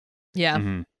weeks. Yeah.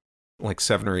 Mm-hmm. Like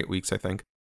 7 or 8 weeks, I think.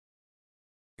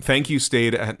 Thank You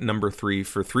stayed at number 3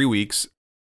 for 3 weeks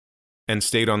and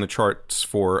stayed on the charts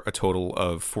for a total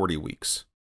of 40 weeks.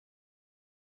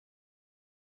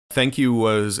 Thank You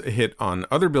was a hit on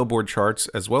other Billboard charts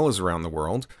as well as around the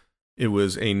world. It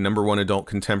was a number 1 adult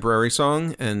contemporary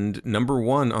song and number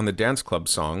 1 on the Dance Club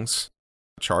Songs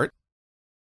chart.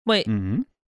 Wait.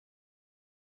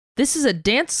 This is a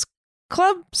Dance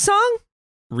Club song?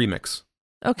 Remix.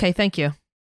 Okay, thank you.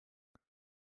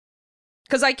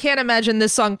 Because I can't imagine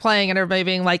this song playing and everybody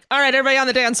being like, all right, everybody on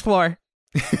the dance floor.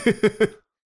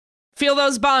 Feel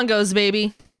those bongos,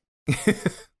 baby.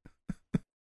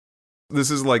 This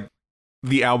is like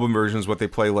the album version is what they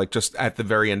play like just at the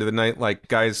very end of the night. Like,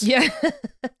 guys, you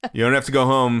don't have to go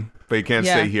home, but you can't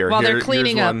stay here. While they're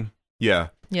cleaning up. Yeah.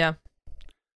 Yeah.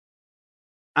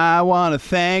 I want to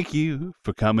thank you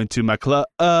for coming to my club.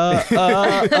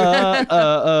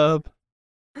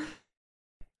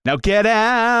 Now get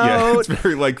out. Yeah, it's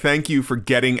very like, thank you for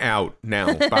getting out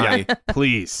now. Bye. Yeah,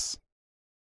 please.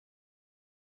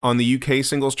 On the UK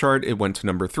singles chart, it went to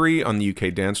number 3. On the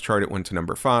UK dance chart, it went to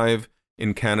number 5.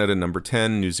 In Canada, number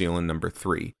 10. New Zealand, number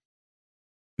 3.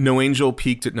 No Angel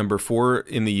peaked at number 4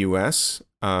 in the US,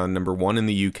 number 1 in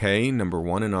the UK, number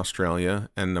 1 in Australia,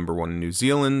 and number 1 in New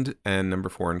Zealand, and number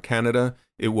 4 in Canada.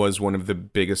 It was one of the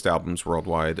biggest albums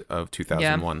worldwide of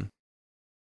 2001. Yeah.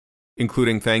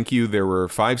 Including Thank You, there were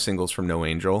 5 singles from No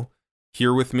Angel: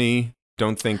 Here With Me,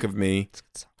 Don't Think of Me,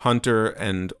 Hunter,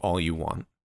 and All You Want.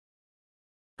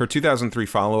 Her 2003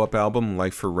 follow-up album,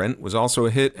 Life for Rent, was also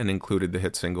a hit and included the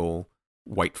hit single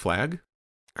White Flag.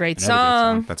 Great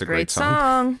song. That's a great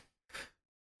song.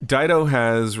 Dido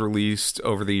has released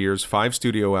over the years 5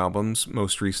 studio albums,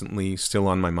 most recently Still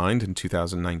On My Mind in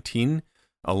 2019,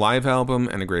 a live album,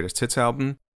 and a greatest hits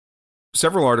album.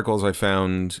 Several articles I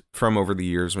found from over the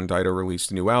years when Dido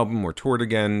released a new album or toured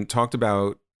again talked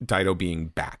about Dido being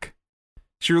back.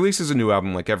 She releases a new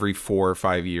album like every 4 or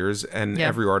 5 years, and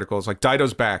every article is like,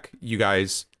 Dido's back, you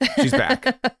guys. She's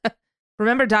back.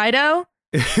 Remember Dido?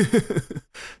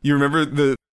 You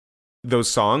remember those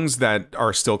songs that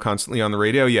are still constantly on the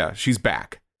radio? Yeah, she's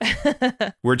back.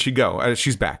 Where'd she go?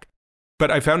 She's back. But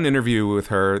I found an interview with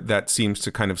her that seems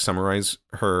to kind of summarize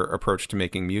her approach to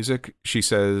making music. She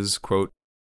says, quote,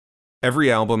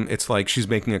 "Every album, it's like she's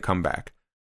making a comeback.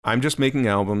 I'm just making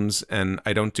albums, and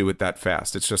I don't do it that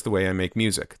fast. It's just the way I make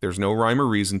music. There's no rhyme or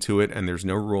reason to it, and there's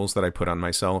no rules that I put on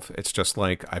myself. It's just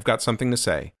like, I've got something to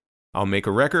say. I'll make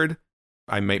a record.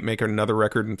 I might make another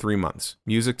record in 3 months.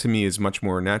 Music to me is much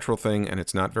more a natural thing, and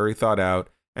it's not very thought out,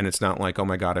 and it's not like, oh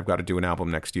my God, I've got to do an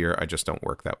album next year. I just don't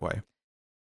work that way."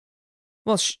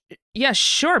 Well, yeah,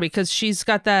 sure, because she's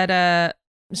got that,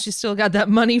 she's still got that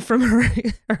money from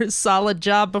her solid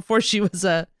job before she was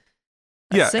a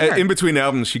singer. In between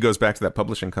albums, she goes back to that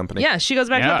publishing company. Yeah, she goes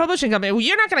back to the publishing company. Well,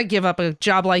 you're not going to give up a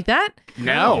job like that.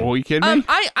 No, are you kidding me?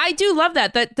 I do love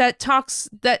that talks,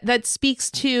 that speaks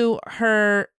to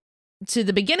her, to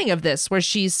the beginning of this, where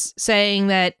she's saying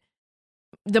that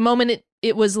the moment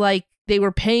it was like they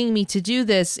were paying me to do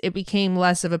this, it became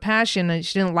less of a passion, and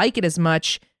she didn't like it as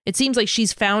much. it seems like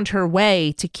she's found her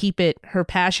way to keep it her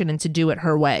passion and to do it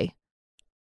her way.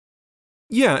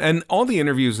 Yeah, and all the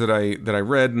interviews that I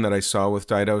read and that I saw with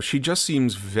Dido, she just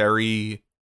seems very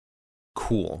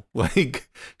cool. Like,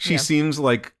 she seems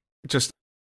like just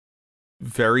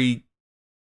very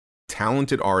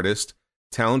talented artist,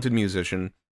 talented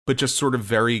musician, but just sort of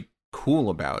very cool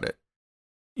about it.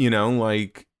 You know,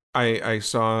 like I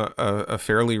saw a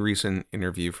fairly recent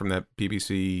interview from that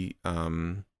BBC,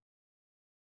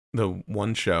 the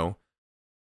One show,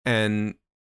 and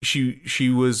she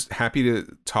was happy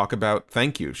to talk about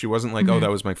Thank You. She wasn't like, oh, that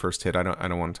was my first hit, I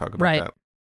don't want to talk about that.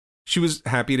 She was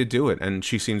happy to do it, and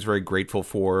she seems very grateful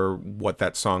for what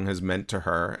that song has meant to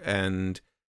her. And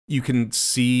you can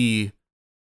see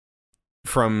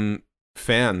from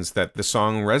fans that the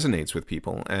song resonates with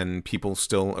people, and people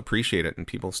still appreciate it, and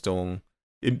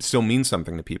it still means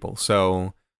something to people.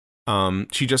 So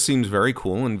she just seems very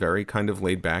cool and very kind of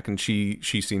laid back, and she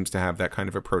seems to have that kind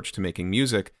of approach to making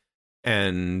music.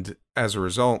 And as a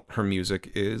result, her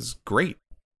music is great.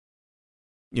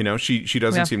 You know, she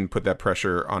doesn't seem to put that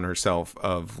pressure on herself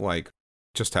of like,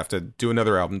 just have to do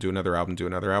another album, do another album, do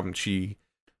another album. She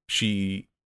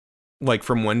like,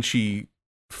 from when she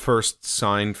first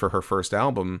signed for her first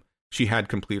album, she had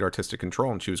complete artistic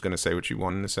control, and she was going to say what she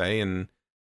wanted to say and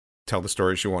tell the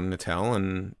story she wanted to tell,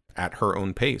 and at her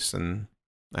own pace. And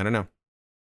I don't know,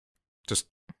 just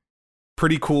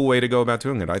pretty cool way to go about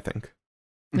doing it, I think.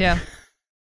 Yeah.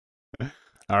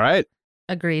 All right.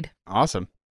 Agreed. Awesome.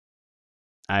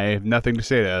 I have nothing to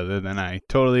say other than I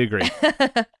totally agree.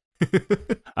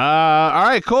 All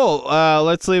right, cool.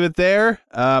 Let's leave it there.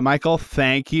 Michael,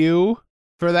 thank you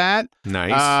for that.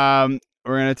 Nice.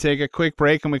 We're going to take a quick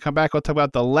break, and we come back, we'll talk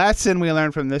about the lesson we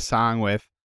learned from this song with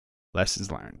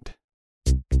Lessons Learned.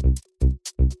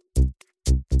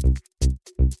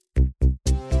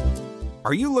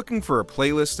 Are you looking for a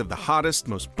playlist of the hottest,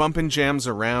 most bumpin' jams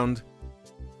around?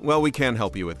 Well, we can't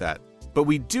help you with that. But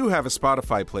we do have a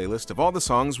Spotify playlist of all the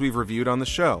songs we've reviewed on the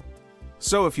show.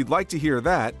 So if you'd like to hear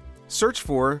that, search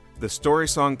for the Story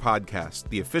Song Podcast,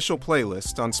 the official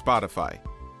playlist on Spotify.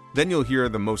 Then you'll hear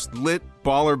the most lit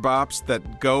baller bops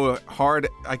that go hard.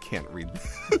 I can't read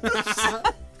this.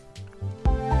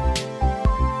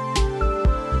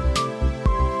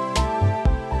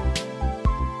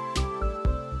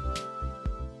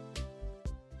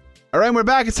 All right, we're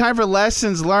back. It's time for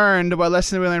Lessons Learned. What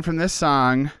lesson did we learn from this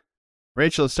song?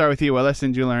 Rachel, let's start with you. What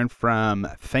lesson did you learn from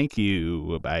Thank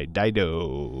You by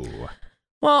Dido?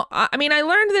 Well, I mean, I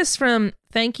learned this from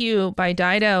Thank You by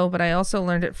Dido, but I also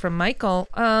learned it from Michael.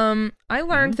 I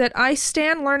learned that I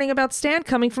stand learning about Stan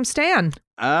coming from Stan.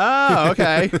 Oh,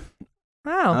 okay.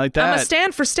 Wow. I like that. I'm a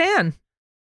Stan for Stan.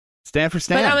 Stan for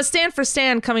Stan. But I'm a Stan for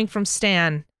Stan coming from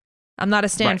Stan. I'm not a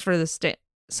Stan for the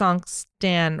song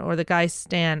Stan or the guy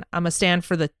Stan. I'm a Stan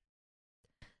for the...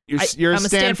 You're a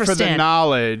stand for the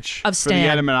knowledge of Stan. For the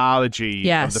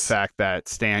etymology of the fact that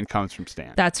Stan comes from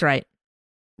Stan. That's right.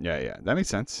 Yeah. That makes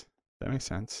sense. You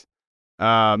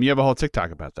have a whole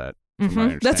TikTok about that.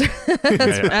 Mm-hmm. That's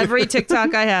every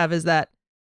TikTok I have is that.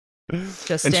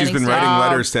 Just and she's been writing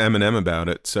letters to Eminem about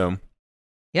it, so.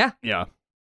 Yeah.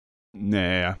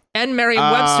 And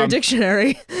Merriam-Webster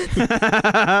dictionary.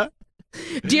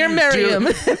 Dear Merriam.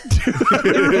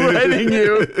 Writing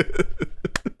you.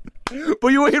 But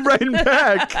you ain't writing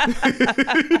back.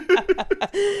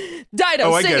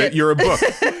 Dido, I get it. You're a book.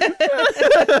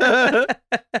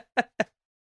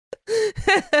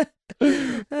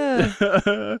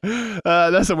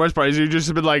 That's the worst part. Is you've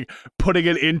just been like putting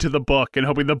it into the book and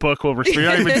hoping the book will respond.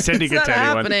 You're not even sending it to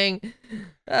anyone. Happening.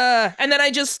 And then I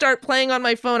just start playing on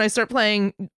my phone. I start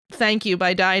playing Thank You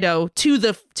by Dido to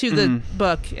the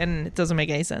book, and it doesn't make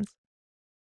any sense.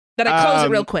 Then I close it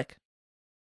real quick.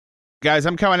 Guys,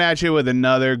 I'm coming at you with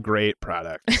another great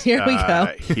product. Here we go.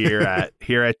 here at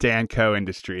Danco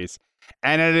Industries.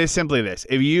 And it is simply this.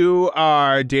 If you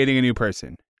are dating a new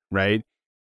person, right?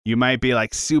 You might be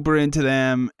like super into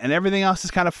them and everything else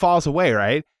just kind of falls away,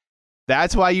 right?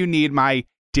 That's why you need my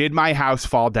Did My House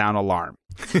Fall Down alarm.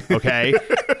 Okay?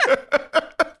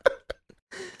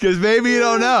 Because maybe you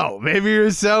don't know. Maybe you're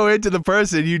so into the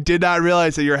person you did not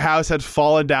realize that your house had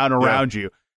fallen down around you.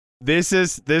 This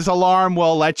alarm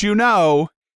will let you know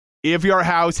if your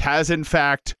house has in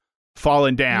fact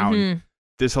fallen down. Mm-hmm.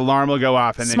 This alarm will go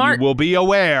off, and then you will be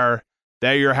aware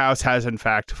that your house has in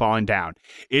fact fallen down.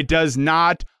 It does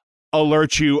not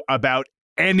alert you about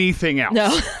anything else.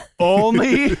 No.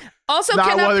 Only also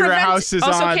not whether your house is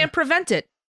on. Can't prevent it.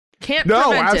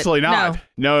 No, absolutely not.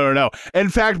 No. In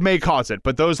fact, may cause it,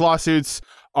 but those lawsuits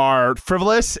are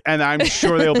frivolous, and I'm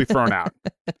sure they'll be thrown out.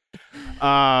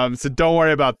 So don't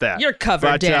worry about that. You're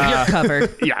covered, Dan. You're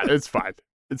covered. Yeah, it's fine.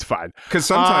 It's fine. Because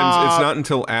sometimes it's not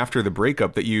until after the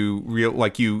breakup that you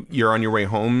you're on your way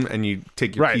home and you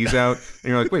take your keys out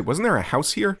and you're like, wait, wasn't there a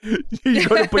house here? You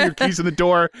go to put your keys in the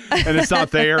door and it's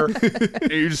not there.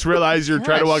 And you just realize you're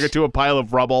trying to walk into a pile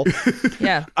of rubble.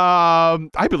 Yeah.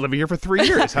 I've been living here for 3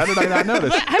 years. How did I not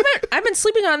notice? I've been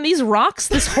sleeping on these rocks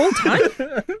this whole time.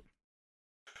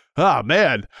 Oh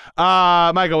man.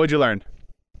 Michael, what'd you learn?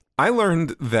 I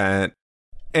learned that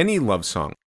any love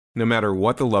song, no matter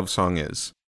what the love song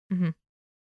is,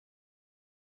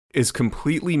 is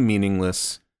completely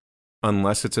meaningless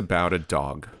unless it's about a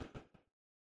dog.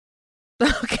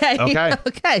 Okay.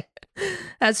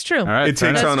 That's true. All right, it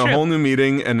takes on a whole new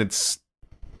meaning, and it's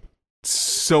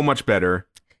so much better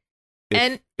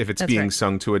if it's being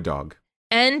sung to a dog.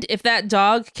 And if that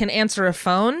dog can answer a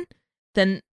phone,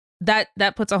 then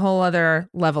that puts a whole other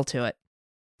level to it.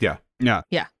 Yeah.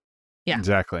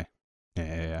 Exactly.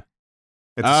 Yeah.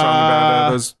 It's a song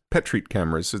about those pet treat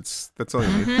cameras. That's all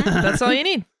you need. That's all you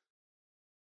need.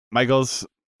 Michael's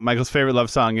favorite love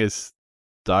song is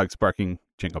dogs barking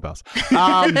jingle bells.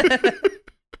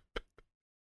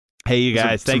 Hey, you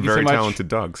guys! Thank you so much. Very talented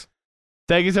dogs.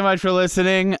 Thank you so much for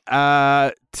listening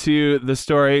to the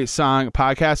Story Song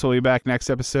Podcast. We'll be back next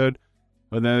episode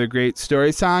with another great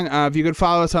story song. If you could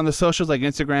follow us on the socials like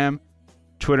Instagram,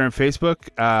 Twitter, and Facebook,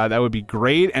 that would be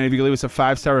great. And if you could leave us a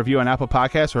 5-star review on Apple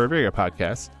Podcasts or wherever you get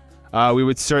podcasts, we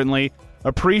would certainly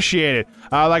appreciate it.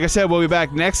 Like I said, we'll be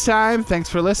back next time. Thanks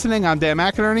for listening. I'm Dan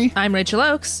McInerney. I'm Rachel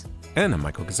Oakes. And I'm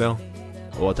Michael Gazelle.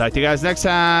 We'll talk to you guys next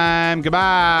time.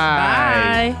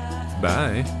 Goodbye.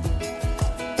 Bye. Bye.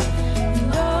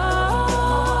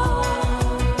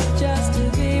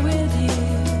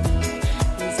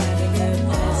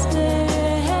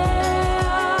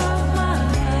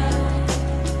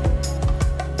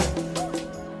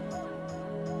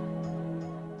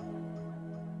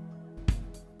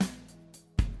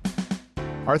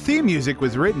 Our theme music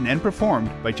was written and performed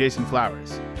by Jason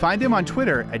Flowers. Find him on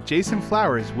Twitter at Jason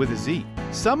Flowers with a Z.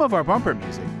 Some of our bumper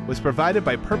music was provided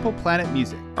by Purple Planet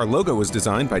Music. Our logo was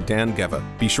designed by Dan Geva.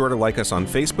 Be sure to like us on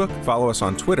Facebook, follow us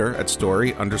on Twitter at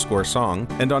story_song,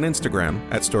 and on Instagram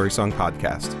at Story Song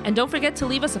Podcast. And don't forget to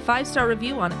leave us a 5-star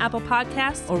review on Apple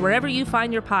Podcasts or wherever you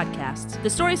find your podcasts. The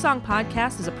Story Song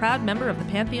Podcast is a proud member of the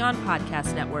Pantheon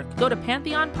Podcast Network. Go to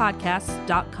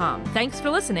pantheonpodcasts.com. Thanks for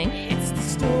listening. It's the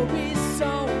Story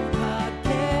Song Podcast.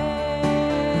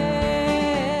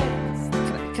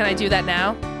 Can I do that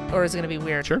now? Or is it going to be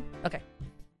weird? Sure. Okay.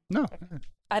 No.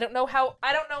 I don't know how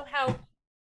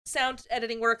sound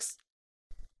editing works.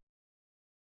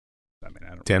 I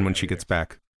don't Dan, when she gets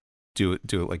back, do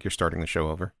it like you're starting the show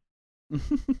over. That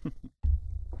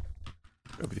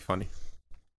would be funny.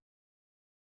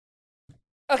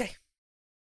 Okay.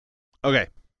 All right,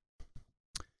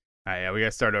 yeah, we got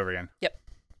to start over again. Yep.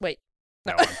 Wait.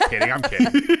 No, I'm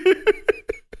kidding.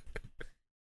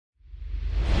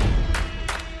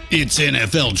 It's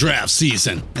NFL draft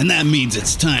season, and that means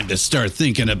it's time to start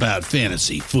thinking about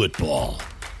fantasy football.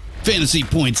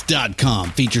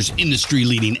 FantasyPoints.com features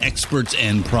industry-leading experts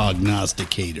and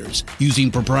prognosticators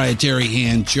using proprietary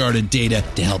hand-charted data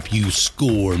to help you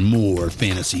score more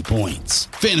fantasy points.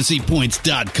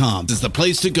 FantasyPoints.com is the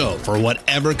place to go for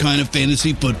whatever kind of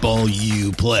fantasy football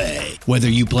you play. Whether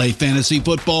you play fantasy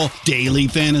football, daily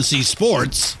fantasy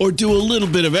sports, or do a little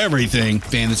bit of everything,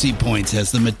 Fantasy Points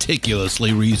has the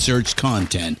meticulously researched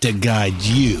content to guide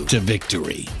you to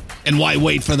victory. And why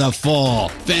wait for the fall?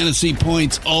 Fantasy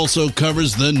Points also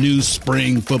covers the new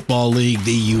spring football league,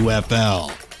 the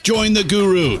UFL. Join the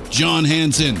guru, John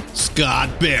Hansen,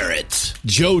 Scott Barrett,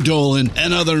 Joe Dolan,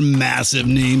 and other massive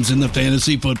names in the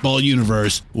fantasy football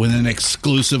universe with an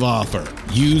exclusive offer.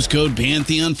 Use code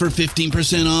Pantheon for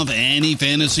 15% off any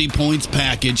Fantasy Points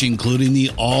package, including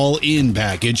the all-in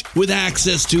package, with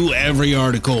access to every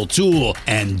article, tool,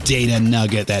 and data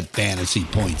nugget that Fantasy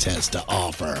Points has to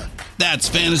offer. That's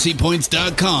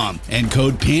FantasyPoints.com and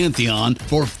code Pantheon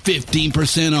for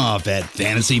 15% off at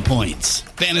Fantasy Points.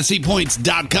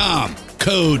 FantasyPoints.com,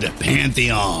 code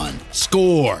Pantheon.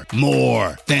 Score more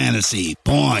fantasy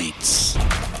points.